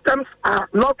systems are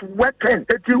not working.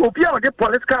 Ethiopia or the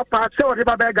political party or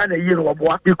the Ghana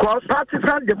because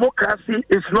partisan democracy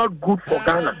is not good for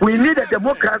Ghana. We need a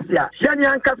democracy.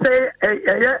 Yanyanka say,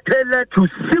 to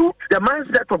suit the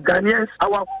mindset of Ghanaians,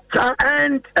 our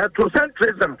and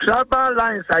ethnocentrism, tribal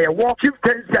lines are war,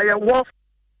 chieftains are war.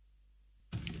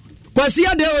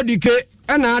 Kwasia de odike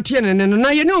na atie ne na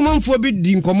ye ne omanfo bi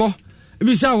di nkomo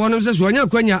ebisa wonom se so anya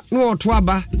kwanya na oto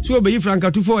aba so obeyi franka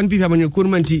 24 NPP amanyoku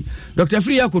manti Dr.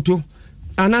 Afriyie Akoto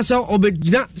anasa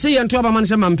obegina se ye nto aba man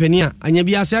se mampani a anya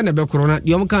bi ase na be korona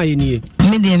de omka ye nie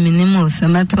me de minimo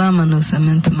sameto ama no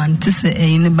samento man ti se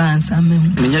eyini ban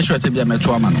samem nya short bia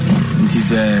meto ama no nti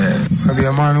se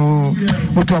abia manu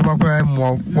oto aba kwa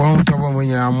mo won to aba mo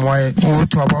nya moye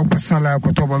oto aba kwa sala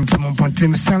akoto aba mfimo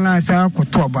pontim sala sa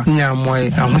akoto aba nya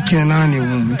moye ahukire na ne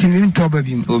wum nti mi to aba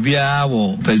bi obia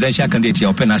wo presidential candidate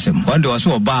open asem wande o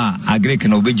so oba agrek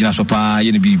na obegina so pa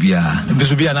ye ne bibia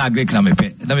biso bia na agrek na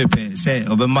mepe se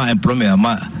obema employment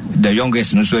ama the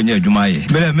youngest no so nya adwuma ye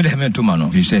me to ma no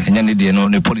bi se nya ne de no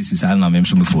the policies are na me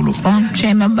so me follow on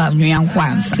chairman ba nyan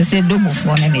kwans to say dobo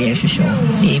for na ye hwehwe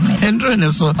amen endro ne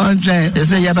so on train they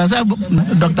say ya ba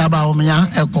Dr. Baomnya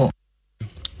eko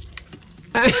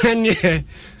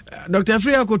Dr.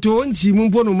 Afriyie Akoto nti mu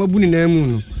mpo no mabuni na mu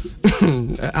no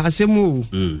asemu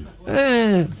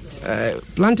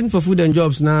planting for food and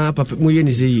jobs na papa mo ye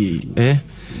ni say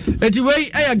eti wei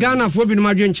aya Ghana fo bi no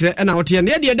madwen kyerɛ na wote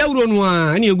ne de dawuro no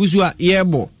a ne egusu a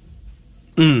yebo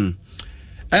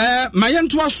ma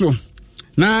yento aso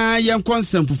na yen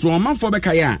konsem fufuro manfo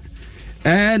beka ya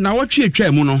na wotwe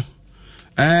atwa mu no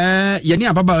ye ne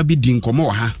ababa bi di nkomo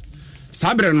wa ha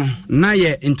sabre no na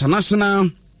ye international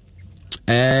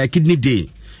kidney day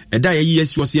eda ye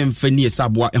yes was ye mfani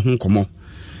esaboa ehun nkomo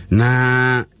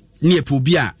na ne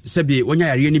epobi a sebe wonya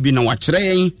yare ni bi na wa kyerɛ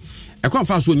yen ekwan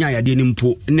fa so nya yade ni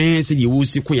mpo ne se de wo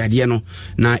si ko yade no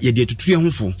na ye de tutu ye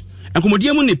hofo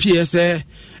enkomodie mu ne pie se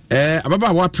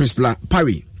ababa wa Prisla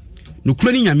Parry no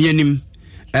kuro ni nyame anim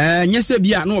nyese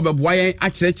bia na obeboa yen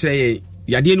akyerɛkyerɛ ye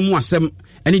yade ni mu asɛm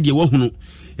ene de wahunu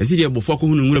esi de bofo ko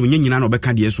hunu nwura nyina na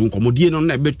obeka de so nkomodie no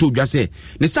na beto dwa se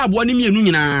ne saboa ni mienu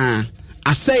nyina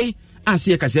asɛi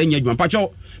ase kasa nya adwuma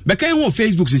pacho beka ho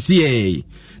Facebook sisi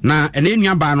na ene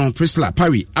nua ba no Prisla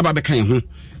Parry aba beka ho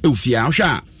ewfia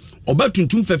hwa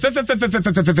obatuntum fe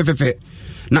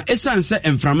na esanse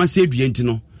emframa se dua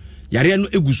ntino yare no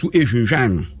egusu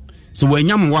ehwehwan no se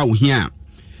wanyam wa wo hia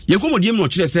yekomodie mu no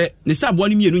kyerɛ sɛ ne saboa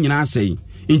no mienu nyina asɛi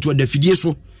into adafidie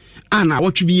so ana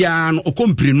wotwe bia no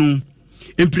okomprenu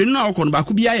emprenu na wokɔ no ba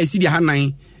ko bia ya sidi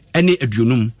hanan ene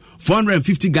aduonum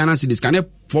 450 Ghana cedis kane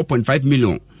 4.5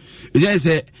 million is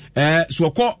say so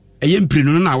wokɔ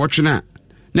emprenu na wotwe na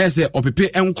sɛ opepe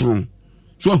enkron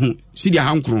so hu sidi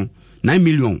hankron 9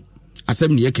 million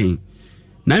asɛm ne yɛkan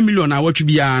 9 million na wotwe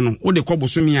bia no wo de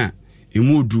kɔbosome a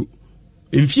emudu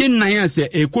mfie nan a sɛ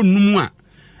ekonum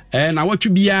a na wotwe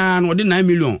bia no wo de 9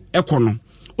 million ekɔ no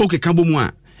okeka bomu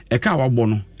a eka wabɔ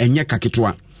no enye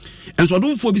kaketoa enso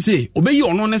domfo bi se obeyi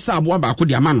ono ne saabo aba ko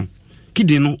de ama no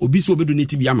kidi no obi se obedo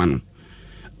neti bi ama no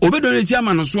obedo neti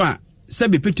ama no so a se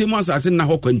be petemu asase na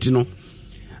hɔ kwanti no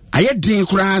aye den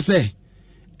kura se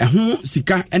ɛho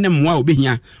sika ene mmoa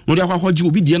obehia no de akwakwaji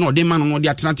obi die na ɔde ma no de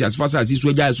atenate asfa asase so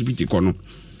agya asupiti kɔ no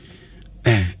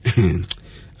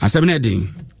asɛm na den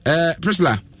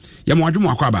Prisla ya mo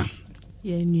adwuma akwaba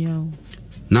ye nua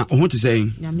na oho te sɛ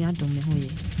nyame adom ne ho ye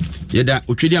yeda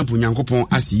otwedi ampo nyankopɔn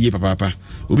asiye papa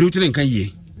obi wote nkan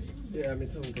yie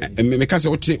me ka sɛ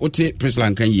wote Prisla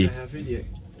nkan yie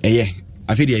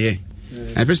afidi eye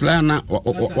Prisla na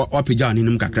wapija ne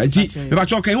num kakra nti me ba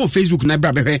chokan o Facebook na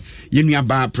bra behwe ye nua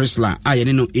ba Prisla a ye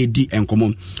ne no edi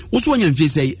enkomo wo so nya mfie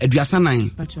sɛ aduasa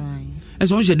nan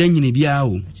ɛsɛ on hye dan nyine bia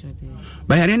o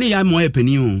ba yare ne ya mo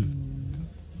epani o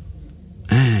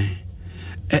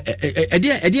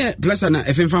Edia plus na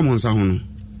efemfa mo nsa ho no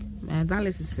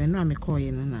dialysis no am call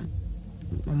ye no na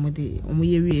omo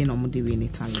ye wie na omo de we ne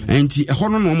tale enti ehɔ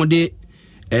no no omo de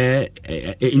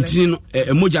entini no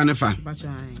emoja ne fa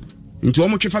enti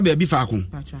omo twefa ba bi fa ko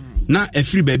na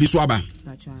afiri ba bi so aba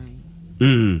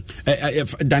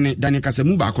dane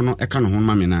kasemu ba ko no eka no ho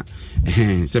ma me na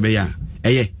sebe ya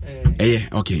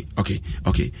okay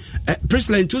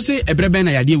President to say ebrebe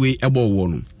na yade we ebo wo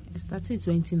no started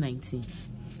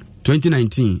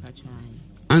 2019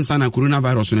 ansa na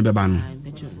coronavirus ne beba no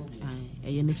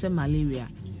me say malaria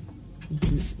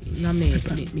na me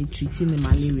treating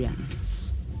malaria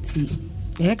ti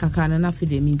kakana na fe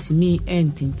de me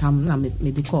entintam na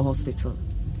medical hospital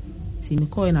ti me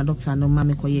call na doctor no ma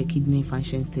me call kidney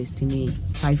function test ni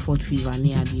typhoid fever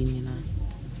ni ade ni na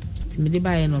ti me de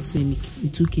ba no say me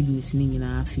two kidneys ni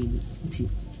nyina feel ti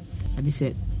ade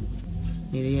say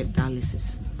me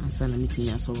dialysis ansa na meeting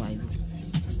ya survive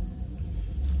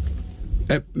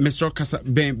Mr. Kasa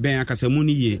ben akasa mu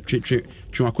ni ye twe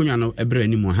akonya no ebra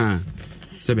ni mu ha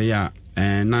sebe ya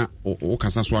na o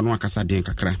kasa so no akasa den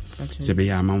kakra sebe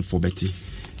ya manfo beti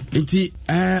enti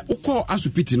ukọ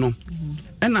asupiti no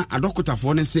na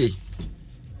adokotafo ne sei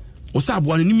o sa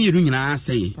abo ne mienu nyina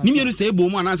sei ni mienu sei bo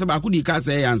mu ana se ba ko di ka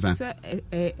sei yansa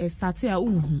se start a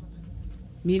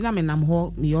mi na me nam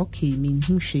ho mi okay mi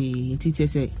hu hwe enti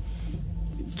se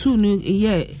tu no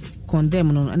ye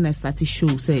condemn no and start to show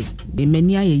say the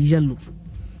many are yellow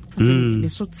the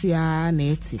sotia na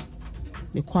eti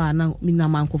me kwa na mi na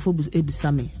mankofo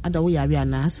ebisa me ada wo yare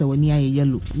na asa wani are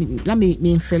yellow na me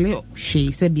mfele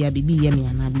hwe say bia bibi ye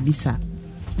me na bibisa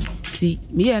ti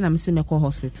me ye na me se me call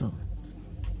hospital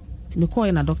ti me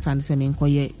call na doctor and say me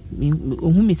nkoye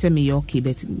ohun me say me okay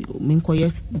but me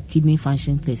nkoye kidney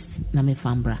function test na me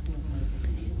fambra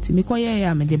ti me koye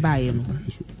ya me de baye no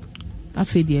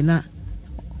afede na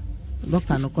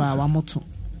doctor no kwa wa moto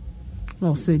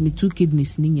no say me two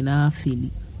kidneys ni nyina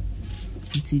faili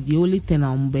it's the only thing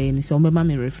I'm be ni say omema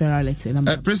me referral letter na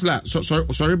Prisla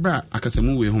sorry bra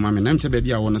akasemu we homa me na mse ba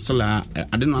bia wona sala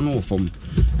ade no no fom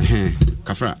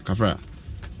kafra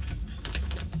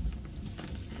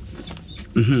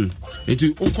eti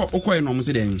okọ no mo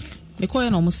se den me koye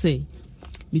no mo say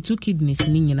me two kidneys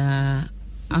ni nyina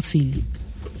afeli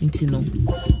nti no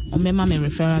omema me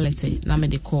referral letter na me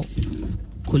de call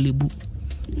Kolebu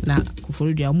na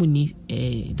kuforidua mu ni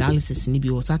dialysis ni bi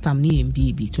wo satam ni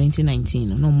MBB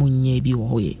 2019 no mo nya bi wo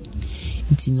hoye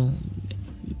nti no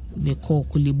me call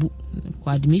Kolebu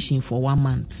for admission for 1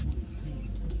 month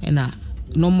na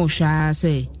no mo sha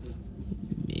say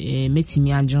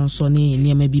metimi ajon so ni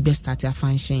niam bi be start a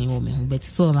function wo me but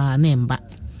still na mba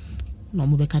no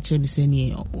mo be ka chere me say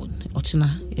ni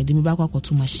ochina e de me ba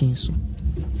kwakoto machine so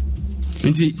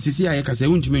nti sisi aye ka say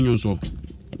untime nyon so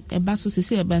eba so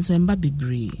sisi eba so emba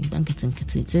bebre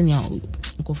banketenkete tenia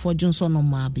nkofo Johnson no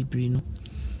ma bebre no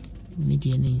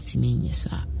media na ntime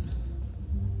nyesa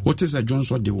what is a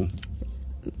Johnson de wo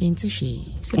enti hwe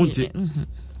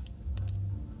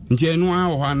nti enu a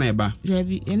wo na eba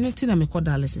jebi eneti na me call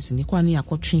dialysis ni kwa ni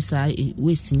akotwe sa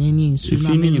waste ni nsu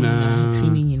na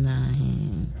fini nyina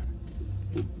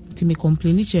ti me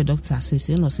complain che doctor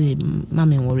say no say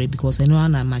mama worry because I know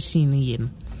na machine ye no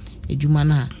ejuma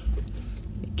na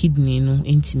kidney no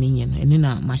entimi nye no ene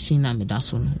na machine na me da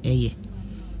so no eye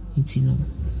nti no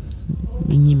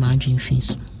menyi ma adwen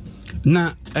finso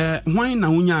na hwan na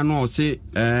wonya no say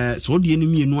so de enu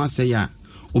mienu ase ya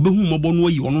obehu mobo no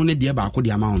yi ono ne de ba ko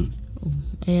de ama no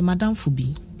madam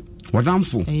Fubi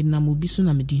wadamfo na mobi so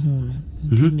na me di hu no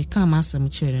nti me ka ma asem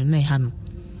chere na ha no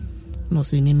no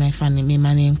say me my fan me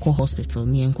man enko hospital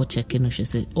ni enko check no she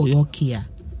say oyokia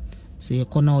say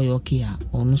ekona oyokia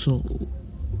onu so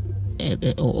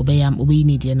obeyi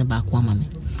ni de na ba kwa mama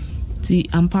ti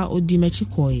ampa odi mechi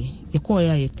koye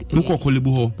ye nko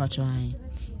Kolebu ho patrai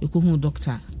hu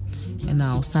doctor and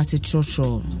now started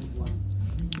trotro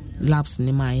labs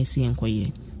ni ma esi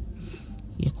enkoye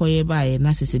ye ba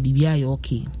na se bibia ye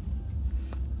okay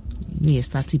ni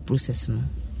started process no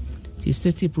ti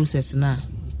started process na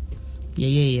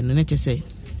ye no nete say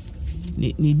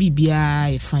ni bibia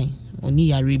e fine oni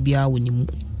yare bia woni mu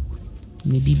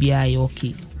ni bibia ye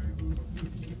okay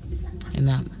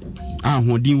na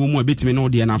hodin wo mu abetime na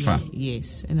ode na fa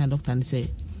yes and doctor ni say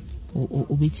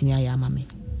obetime aya mame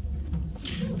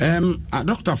a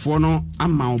doctor for no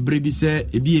ama obre bi se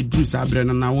ebi eduru sa bre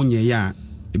na wonye ya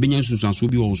ebenya nsunsuanso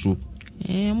bi wo so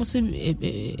mo se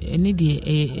ene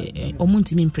de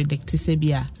omuntimi predict se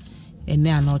bia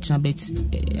ene ana ocha bet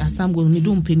as time go ni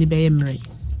do mpeni be yemre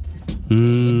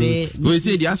we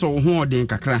say di aso ho oden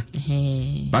kakra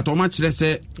but o ma kire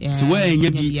se we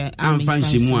enya bi amfa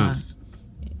nhemu a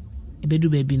ebedu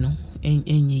baby no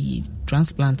enye yi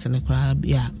transplant ne kra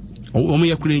bia omo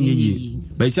ye kura enye yi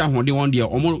ba isi ahode won de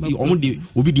omo de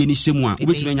obi de ni hyemu a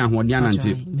obetime nya ahode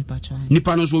anante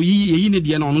nipa no so yi ne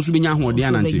de na ono so benya ahode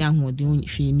anante so benya ahode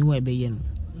hwe ni wa be ye no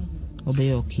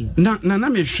obey okay na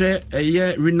me hwe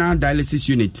ye renal dialysis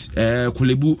unit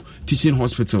Kolebu teaching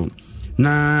hospital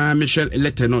na me hwe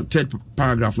letter no third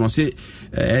paragraph no say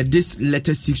this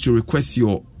letter seeks to request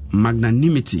your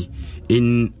magnanimity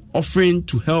in offering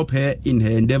to help her in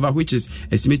her endeavor, which is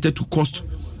estimated to cost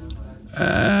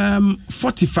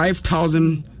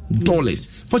 $45,000.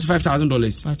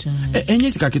 $45,000.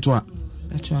 Enye sika ketwa.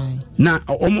 That's right. Na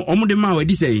omo de ma we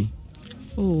di say.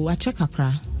 Oh, I check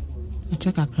akra.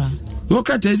 Wo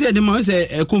kra te say de ma we say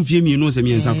konfie mi no say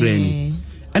mi ensa kra ni.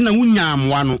 Ena wunya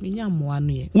amwa no. Nya amwa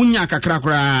no ye. Wunya kakra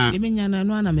kra. E menya na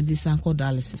no ana medicine called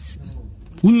dialysis.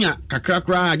 Wunya kakra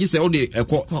kra agi say o de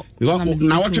ekọ.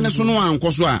 Na wo twene so no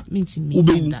anko so a.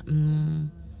 Ubewu.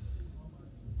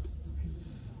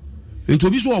 Nti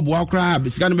obi so obo akra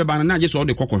bisika no be ba na agi so o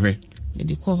de kokohwe. E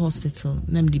de call hospital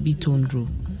na me de bi tondro.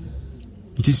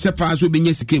 Nti sepa so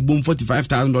benya sika bom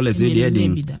 $45,000 ne de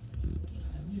edin.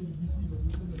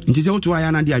 Nti se wotu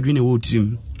aya na de adwene wo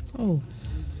tirim. Oh.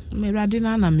 Me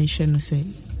radina na me hwe no say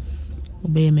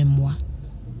obeye memmoa.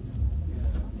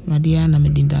 Radia na me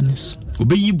dindanes.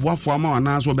 Obeyi boafo ama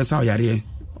wana so obesa yare.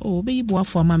 Oh, obeyi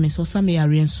boafo ama me so sa me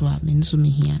yare nso a me nso me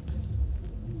hia.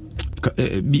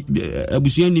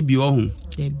 Abusuan ni bi ho.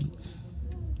 Debi.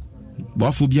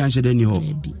 Boafo bi anhye de ni ho.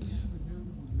 Debi.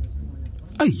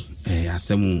 Ai,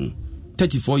 asemu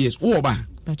 34 years. Wo ba?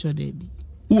 Pacho debi.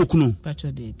 Wo kunu?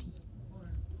 Pacho debi.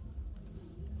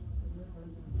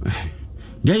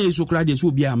 Dia yesu kra de so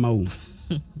obi ama wo.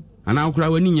 Ana okra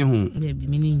wani nye ho. Debi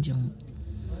me ni nje ho.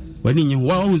 Wani nye ho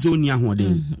wa ho so oni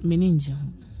ahode. Me ni nje ho.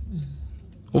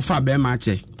 O fa be ma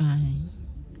che. Ai.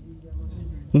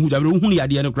 Hu da bro hu ya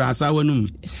de no kra asa wanum.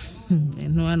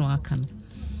 No anu aka no.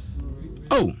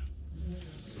 Oh.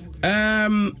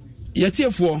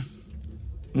 Yetiefo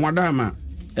mwadama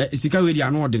sika we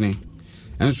dia no odene.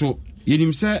 Enso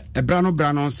yenim se ebra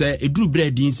no se eduru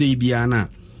bread din se bia na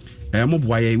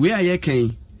moboaye we aye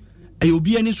kan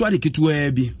obi ani so ade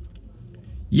ketua bi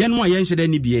yen mo aye nhede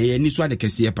ni bi ye ni so ade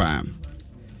kese pa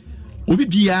obi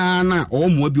bia na o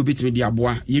mo abi obetimi di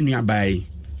aboa ye nua bai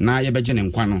na ye beje ne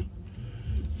nkwa no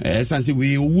sanse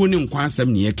we owo ne nkwa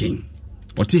asem ne yeken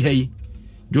oti hei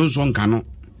Johnson nka no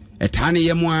eta ne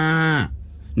yemu a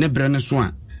ne bre ne so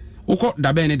a ukọ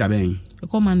daben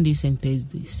ukọ Mondays and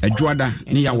Thursdays adwada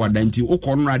ne ya wada nti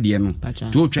ukọ no ade no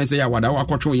to twense ya wada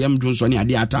wakọtwe yem Johnson ne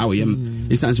ade ata o yem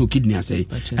esanse o kidney asai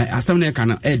asem ne ka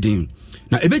na edin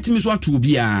na ebetimi so atu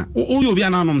obi a o yo obi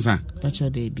ananom sa pacha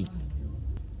dey bi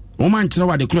o man tira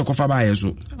wa de kure kofa ba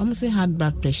yeso am say high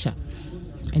blood pressure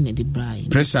and the brain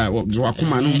pressure zo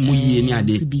akoma no mu yie ni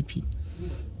ade BP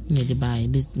ne de bai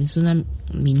so na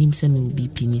minim se me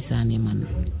BP ni sa ne man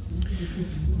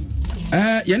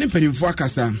yene penimfo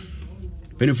akasa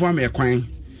penimfo am ekwan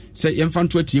se yemfa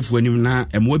nto atiefo anim na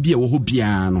emoa bi e wo ho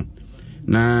bia no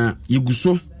na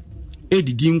yeguso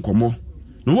edidi nkomo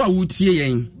no wa wutie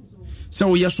yen se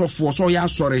wo yesofo so ya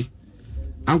asore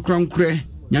ankrankre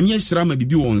nyame asira ma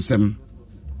bibi won nsem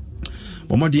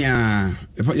bomodi a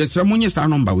yesira munye sa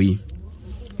number we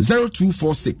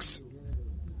 0246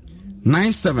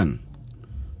 97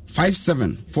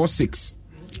 5746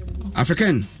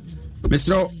 African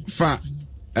Mr. Fa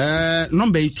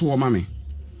number 2 o mame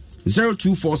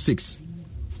 0246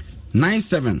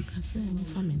 97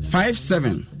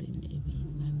 57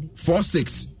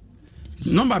 46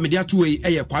 number media 2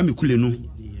 eye Kwame Kulenu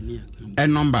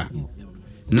number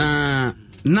na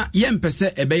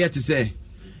yempese ebeye te se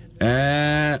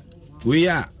we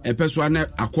ya epeso na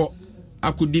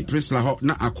akodi Prisla ho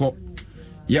na akọ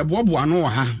ye bobo ano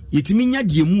ha yetimi nya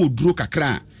de mu oduro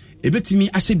kakra ebetimi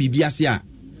ahye bibia se a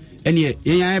ene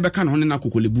yenya ebeka no na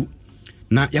kokolebu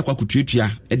na yakwa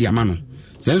kutuatua e de ama no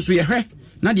senso ye hwe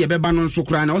na de beba no nso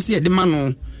kra na o se ye de ma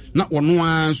no na ono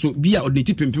a so bia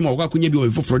odeti pimpim a wakonya bi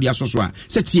o foforo de asoso a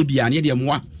se tie bia na ye de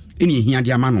moa ene ehia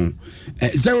de ama no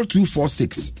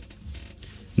 0246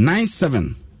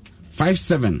 97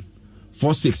 57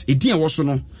 46 edin wo so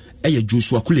no eye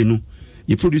Joshua Kulenu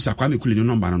ye producer Kwame Kulenu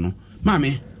number no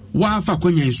mame wa fa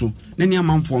kwanya so na ne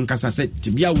amanfo nkasa se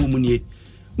tibia wo mu nie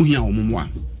uhia wo mu a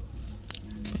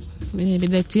be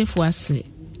the TF ase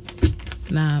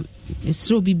na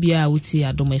esro bibia wuti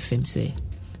Adom FM se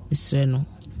esre no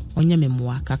onya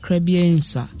memoa kakra bia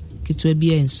enso ketua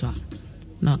bia enso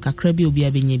na kakra bia obi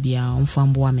abenya bia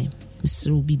omfambo ame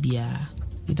esro bibia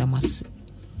idamas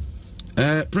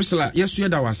Priscilla yesu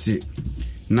yeda wase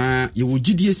na ye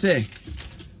wogidie se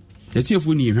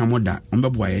yetiefo ni hwamoda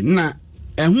ombeboaye na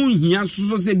ehun hia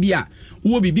soso se bia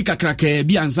wo bibi kakra ka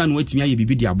bia ansa no atimi aye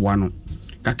bibi di aboa no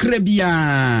kakra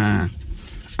bia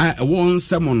a won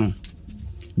semo no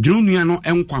dwunua no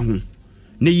enkwa ho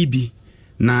na yibi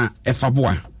na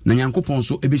efaboa na Nyankopon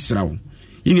so ebesira wo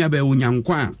yini aba wo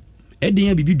nyankwa eden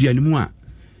ya bibi duanimu a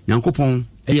Nyankopon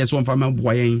eye so mfa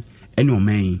maboa yen ene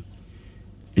omen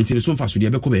enti so mfa so de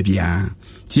be ko ba bia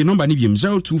tie number ni biem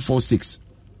 0246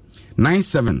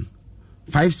 97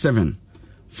 57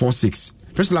 46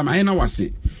 Priscilla ayena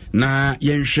wase na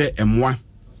yenhwe emwa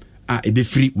a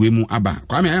ebefiri wemu aba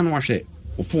Kwame ayena wahwe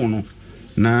ofo no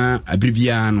na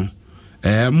abribia no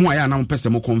mo aya na mpese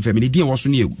mo confirm ni din wo so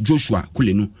ne Joshua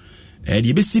Kulenu de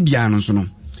ebesi bia no so no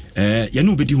ye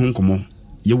no obedi ho nkomo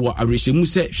ye wo arehemu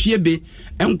se hwiebe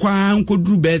enkwa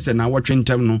nkoduru bese na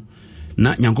wotwentam no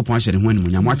na Nyankopon ahyere ho animu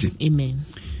nyamwate amen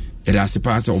era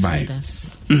sepa se obae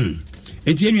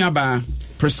enti enu aba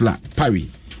Priscilla Parry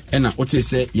ena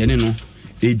otese yene no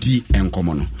edi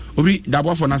enkomo no obri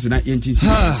dabofo na se na yentisi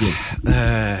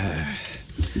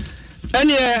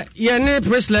ene yene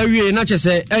Priscilla wie na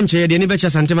chese enche de ne becha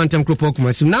santevantem kropo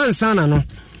kumasim na ansana no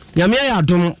nyame ya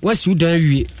adom wasi udan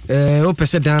wie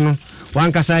opese dan no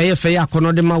wankasa ye fe ya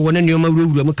kono de ma wona neoma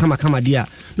wurawura mu kama dia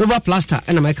nova plaster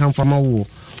ena mai kan fama wo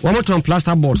Womoton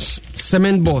plaster boards,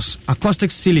 cement boards,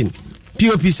 acoustic ceiling,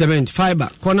 POP cement, fiber,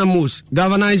 corner moss,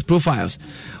 galvanized profiles.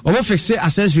 Omo fixe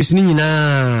accessories ni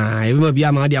nyina ebe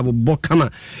bia ma de abobbo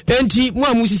kama. Enti mo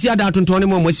amusisi ada tonton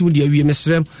mo amasi wudi awie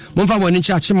mesrem. Mo mfa mo ni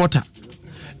chachi motor.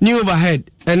 New overhead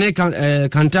ene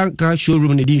kan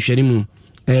showroom ne di hwani mu.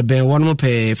 Ben one mo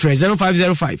pe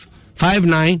 0505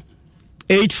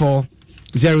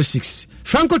 598406.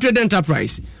 Franco Trade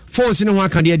Enterprise. Phones no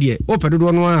aka de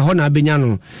opedodo no ho na benya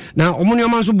no na omunyo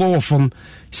manso bo wofom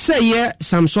say ye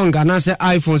Samsung na say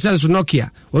iPhone say Nokia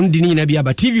on di ni na bia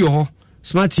ba TV ho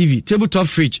smart TV tabletop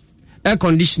fridge air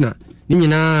conditioner ni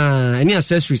nyina any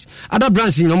accessories other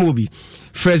brands in your obi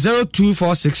for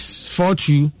 0246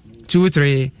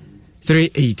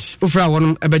 422338 ofra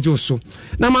wonum ebejo so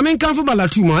na mamen kanfo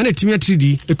balatu ma na timi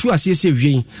 3D etu asese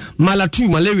wie malatu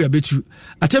malaria betu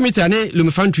atemita ne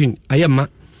lumefantrin ayema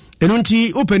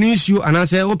enunti open issue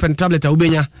anase open tablet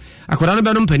ubenya akoda no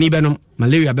benom pani benom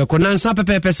malaria be konansa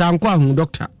pepepe sa anko ahu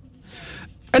doctor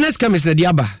NS Chemist na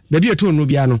diaba baby eto no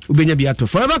bia no ubenya bia to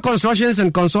Forever Constructions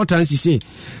and Consultancy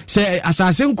say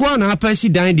asase nko na apasi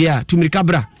dan dia tumirika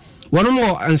bra wono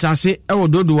mo ansase e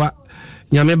dodoa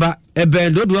nyameba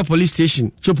ebe dodoa police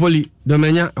station Chopoli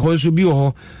domenya honso bi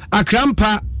ho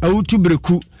akrampa awutu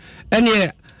breku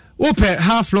ene ope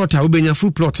half plot ubenya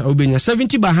full plot ubenya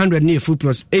 70 by 100 near full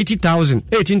plot 80,000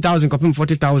 18,000 copim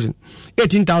 40,000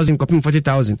 18,000 copim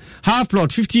 40,000 half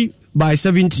plot 50 by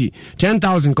 70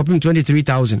 10,000 copim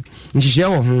 23,000 njije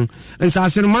wo ho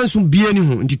nsase no mansum bie ni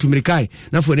ho ntitumirika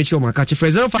na fo ne chi o maka che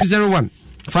 0501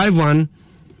 51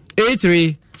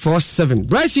 8347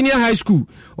 Bright Senior High School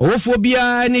owofo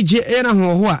bia ne je na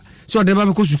ho a so de ba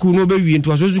be ko school no be wi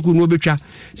nto aso school no be twa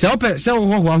se ope se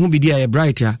ho ho bidi a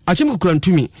Bright a achim kokura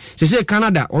ntumi se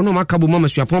Canada ono makabo mama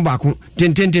suapon ba ko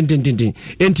ten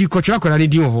enti kotra kwara ne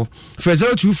din ho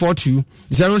 0242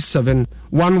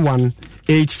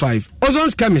 071185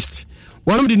 Ozon's Chemist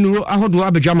one di nuro ahodo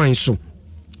abedwaman so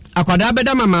akwada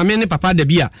beda mama me ne papa da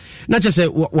bia na chese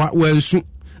wansu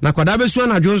na kwada besu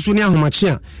na dwonso ne ahomache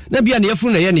a na bia ne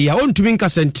yafuru na ye ne ya ontumi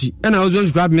nkasanti na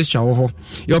Ozon's grab mixture wo ho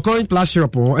your current plus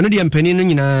syrup ho eno de mpani no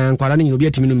nyina kwada ne nyina obi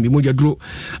atimi no bi moja duro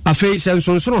afei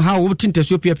sensonso no ha wo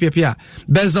tintaso pia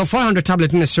benzo 400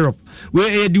 tablet in syrup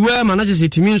we ediwa ma na chese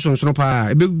timi nsonso no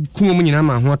pa ebe kumo mu nyina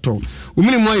ma ho ato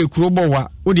omini mo ayekuro bowa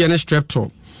wo de ne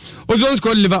streptol Ozon's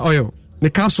called liver oil the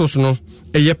capsules no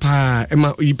eye pa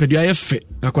ema yipadua ye fe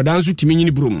akwada nso timi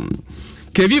nyini brom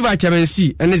KV vitamin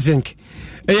C and zinc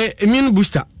immune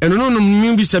booster eno no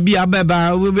immune booster bi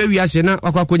ababa we wi ase na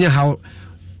akwakonya hawo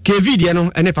KV de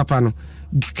no ene papa no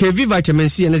KV vitamin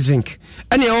C and zinc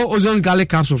ene Ozone garlic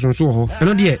capsules nso ho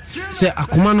eno de se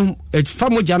akoma no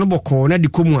famoja no boko na de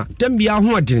komu a tambia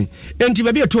ho odene enti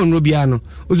ba bi eto no bia no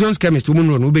Ozone's Chemist wo mu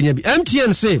no ubenya bi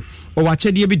MTN say o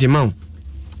wachede bi de mawo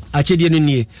achede no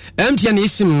nie MTN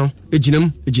isim no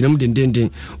eginam dendenden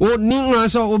o ni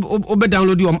nwansa o be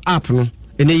download your app no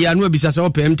ene ya no abisa se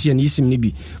ope MTN isim ni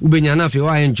bi ubenya na afi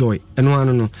wa enjoy eno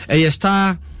anu no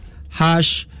star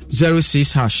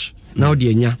 #06# now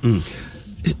de enya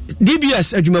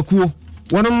DBS adwumakuo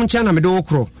wonom ncha na mede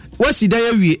wokro wasi da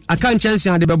yawie aka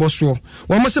nchance ade beboso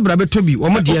wo mo se bra betobi wo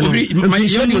mo de no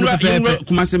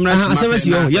kuma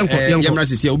semra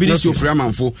sisi obi de show free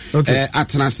amanfo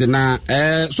atenase na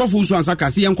sofo so ansa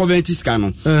kase yen convert sika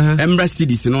no emra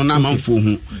cities no na amanfo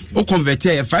hu o convert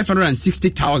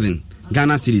 560,000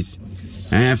 Ghana cedis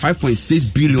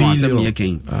 5.6 billion asem ne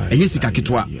yeken enye sika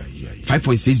ketwa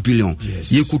 5.6 billion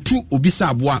yekutu obi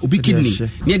saboa obi kidney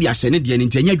ne de ahye ne de ne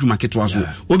ntanya adwuma ketwa so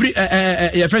obi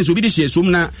your friends obi de hye so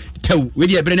na taw we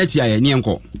de ebre na tia ye ne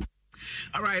enko.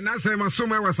 All right, now say my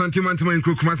summer was sentimental in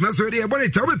Kukumas. Now, so they are going to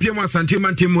tell me Pima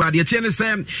sentimental. The Tiana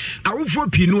Sam, I will for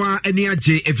Pinua and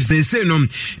Yaje if they say no.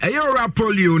 A year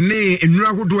polio, nay, and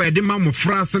Rahudo, a demam of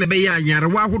Fras and a Baya,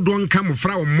 Yarawa, don't come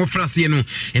from Mofrasiano,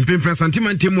 and Pimpa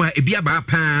sentimental, a Biaba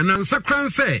pan, and Sacran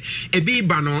say, a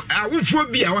Bibano, I will for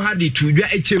be our hardy to your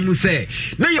HM say.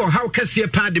 Now, your how Cassia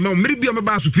Padimo, maybe on the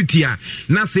Basu Pitia,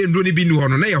 Nasa and Runi Binu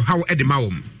on, now how at the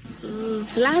Maum.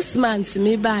 Last month,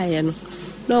 me buy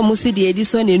no musi de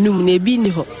edison enum na ebi ni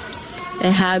ho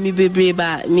ha mi bebre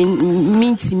ba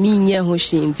minti mi nya ho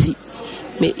hwenti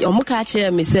me omuka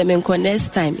kire me se me nko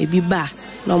next time ebi ba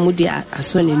na omu de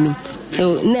aso nenum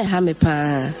na ha me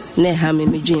pa na ha me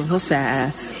medwen ho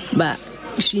sa ba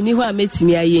hwini ho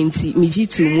ametimi ayenti mi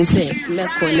jitu mu se me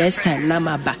ko next time na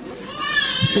maba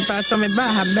Because me ba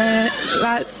ha be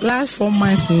last 4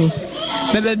 months ni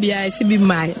me baby I see be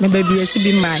my me baby I see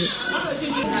be my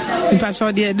because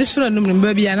this one no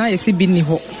baby na I see be ni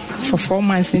ho for 4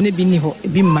 months ni be ni ho e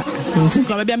bi ma nti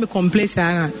ko baby am complain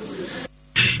ana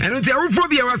and until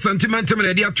phobia was sentimental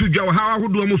media to Joe how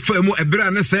would do firm a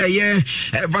brand say yeah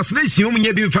vaccination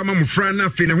mun be fama mo frana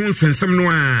fe ne ho sensem no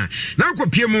a na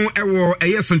akopiem ewo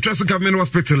yes Central Government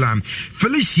Hospital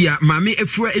Felicia Mami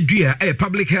Efua Edua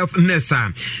public health nurse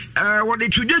what they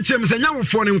to do chem say nyawo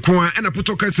fo ne nko a na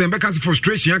putoka say because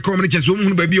frustration come ne cheso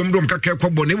mu ba bi omdom kaka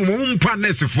kwabo ne mo mpa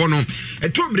nurse fo no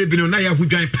etomre bi no na ya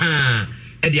hudwan pa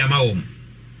e dia mawo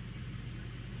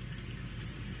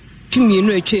kimi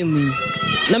no etwemu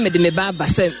na me de me ba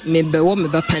se me be wo me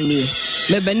ba pani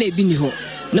me be na ebi ni ho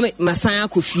na masan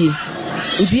akofie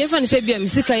nti ye fa ne se bia me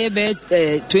sika ye be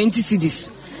 20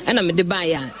 cedis na me de ba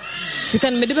ya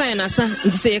sika me de ba ya na sa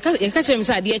nti se ye ka kire me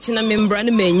se ade echi na me mbra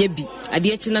na manya bi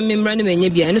ade echi na me mbra na manya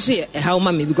bi eno so ye how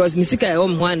ma me because me sika ye wo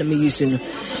ho na me use no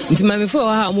nti ma me fo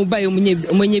ha mo ba ye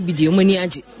manya bi de mo ni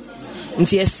age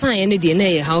nti ye san ye ne de na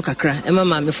ye how kakra e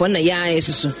ma me fo na ya ye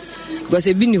susu because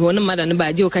ebi ni ho na mada na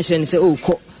ba je o ka kire ne se o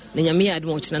ko na nyame ya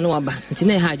admo china no waba nti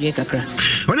na ha adwen kakra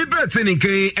oni beti ni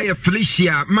kan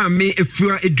Felicia mame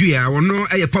efua edua wono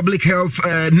public health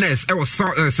nurse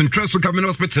Central Government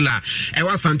Hospital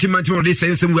was Santimantim of this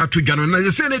sense we are to Ghana na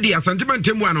the same day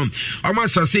Santimantim ano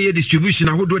almost say distribution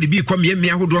ahodo de bi kwame me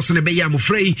ahodo so ne be ya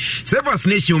mofrei service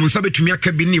nation mo sabetumi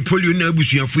aka bi ni polio na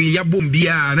abusuafo ya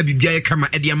bombia na bibia ye kama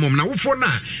ede amom na wofo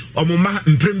na omoma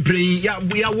mprempren ya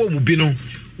wo mu bi no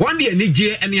one day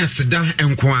nije ene aseda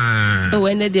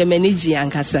enkwa ene de manage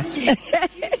ankasa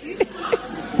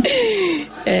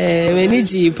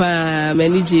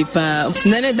manage pa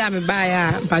nane da me ba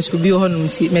ya pasco bi honum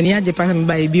ti mani age pa me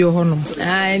ba bi honum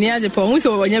eni age pa mu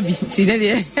so wonya bi ti ne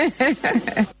de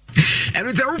and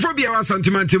it's a for be our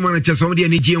sentiment in one chess on the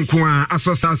energy and qua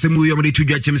asosa semu yomri to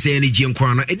judge him say energy and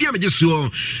qua e dia me just so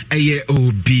a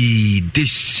obi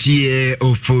this year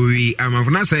ofori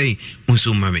amafuna say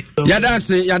musu mame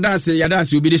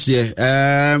yadase obi this year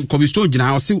kobisto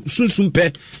gina sunsun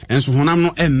pe enso honam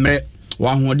no emre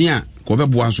wa hoden a ko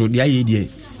beboa so dia ye die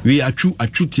we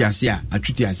atwuti ase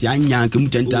anya nkem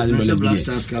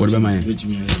 $10,000 ko be man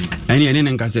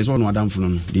ene nkase so no adamfo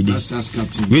no dede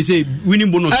we say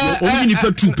winning bonus o ni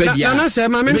pa tu pa dia na say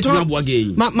mame nton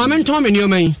me ni o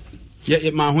man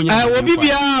ma honya obi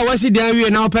bia wasi dan we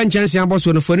na open chance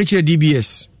aboso no furniture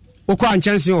DBS wokọ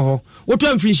chance ho woto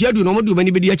amfinhia adu no mode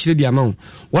obani bedi a kire dia ma wo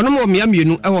wono mo mia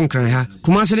mienu e won kran ha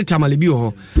kuma se de tamale bi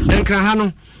ho nkran ha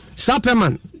no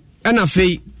Saperman ena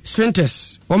fei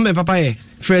Sprinters ombe papa ye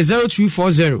for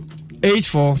 0240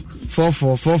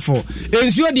 844444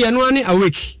 ensuo de no ane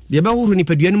awake de ba huru ni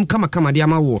paduanum kama de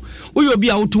amawo uyo bi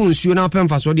a woto nsuo na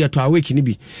pemfa so de to awake ni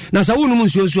bi na sa wonum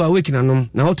nsuo so awake nanom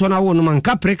na woto na wo no man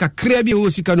kapre kakra bi o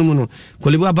sika no mu no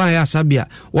kolebu aban ya sabia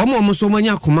wo mo so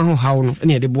manya koma ho hawo no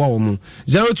ene de boa wo mo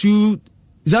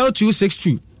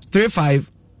 0262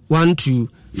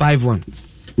 351251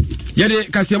 Yede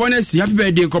Kasiebo na si happy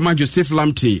birthday koma Joseph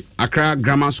Lamte Accra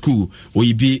Grammar School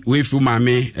oyibi we fu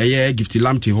mame gift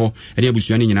Lamte ho ede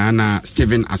abusuani nyina na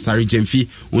Steven Asari Jemfi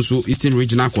also Eastern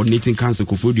Regional Coordinating Council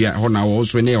kofodua ho na wo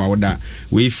so ne wawoda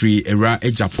we free era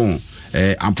Japan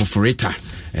amplifier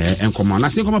enkoma na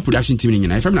se koma production team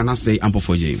nyina efem na say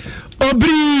amplifier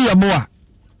obri aboa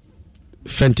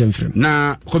Phantom frame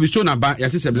na kobisto na ba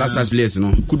yate se blasters players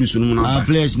no kudusu no na ba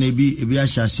players na ebi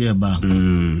ahase ba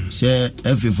se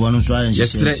F4 no so ayen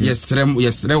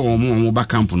yesre wo mo ba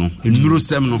camp no enuro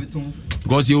sem no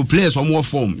because you players o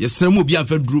form yesre mo bi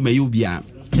afa duru me obi a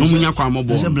no munya kwa mo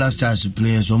bo se blasters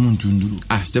players o mo ntunduru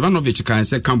Stevanovic kan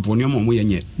se camp no mo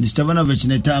yenye Stevanovic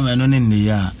na time no ne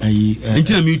ya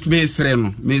entina me sre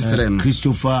no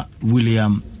Christopher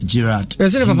William Gerard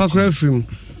yesre papa kura film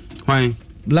why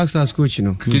Black Stars coach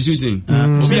no Kisutin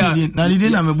na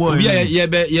did na me boy ye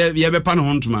be pan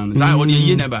hontman za on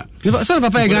ye neba so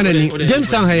papa e Ghana ni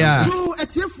Jamestown here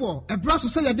etiefo e braso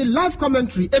say ye the live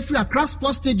commentary every Accra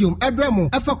Sports Stadium Edremo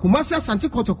efa Kumasi Asante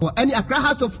Kotoko any Accra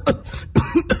House of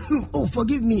oh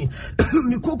forgive me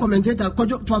me co-commentator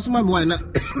kojo twasoma me wana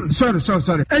sorry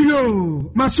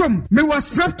ayo masom me was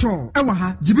streptor ewa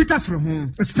ha jibita from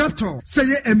home streptor say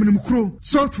ye emnum kro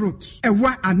sore throat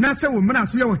ewa anase wo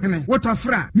mrase ye wo hene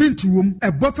wotafra mintuwom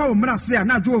ebofa wo mrase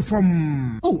na adwo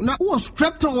fom oh na wo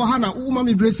streptor wo ha na wo ma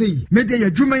me brese yi me de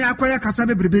adwuma ya akwaya kasa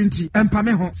bebrebe nti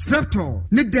empame ho streptor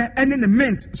ne de ene ne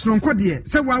mint sronko de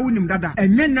se wa wonim dada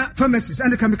enye na pharmacies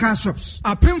and chemical shops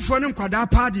apemfo ne nkwada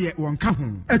pa de won ka ho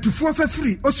atufo fa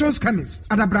free Oceans Chemist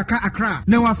Adabraka Accra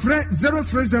na wafre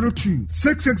 0302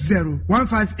 660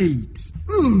 158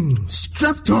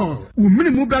 streptol wo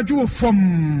minimu badwo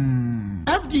fom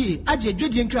FD aje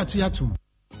dwedie nkra to yatum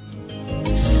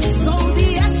so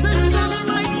the essence of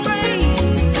my praise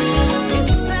is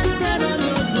centered on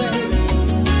your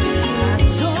grace.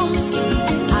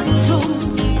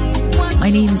 My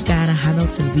name is Diana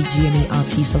Hamilton, VGMA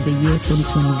Artist of the Year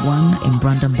 2021 and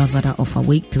brand ambassador of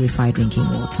Awake Purified Drinking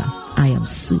Water. I am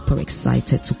super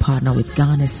excited to partner with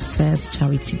Ghana's first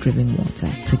charity-driven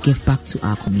water to give back to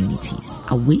our communities.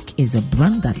 Awake is a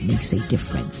brand that makes a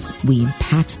difference. We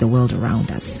impact the world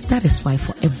around us. That is why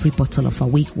for every bottle of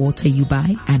Awake water you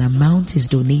buy, an amount is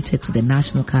donated to the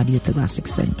National Cardiothoracic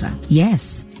Center.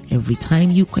 Yes, every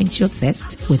time you quench your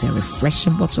thirst with a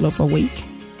refreshing bottle of Awake,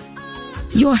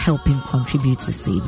 you're helping contribute to save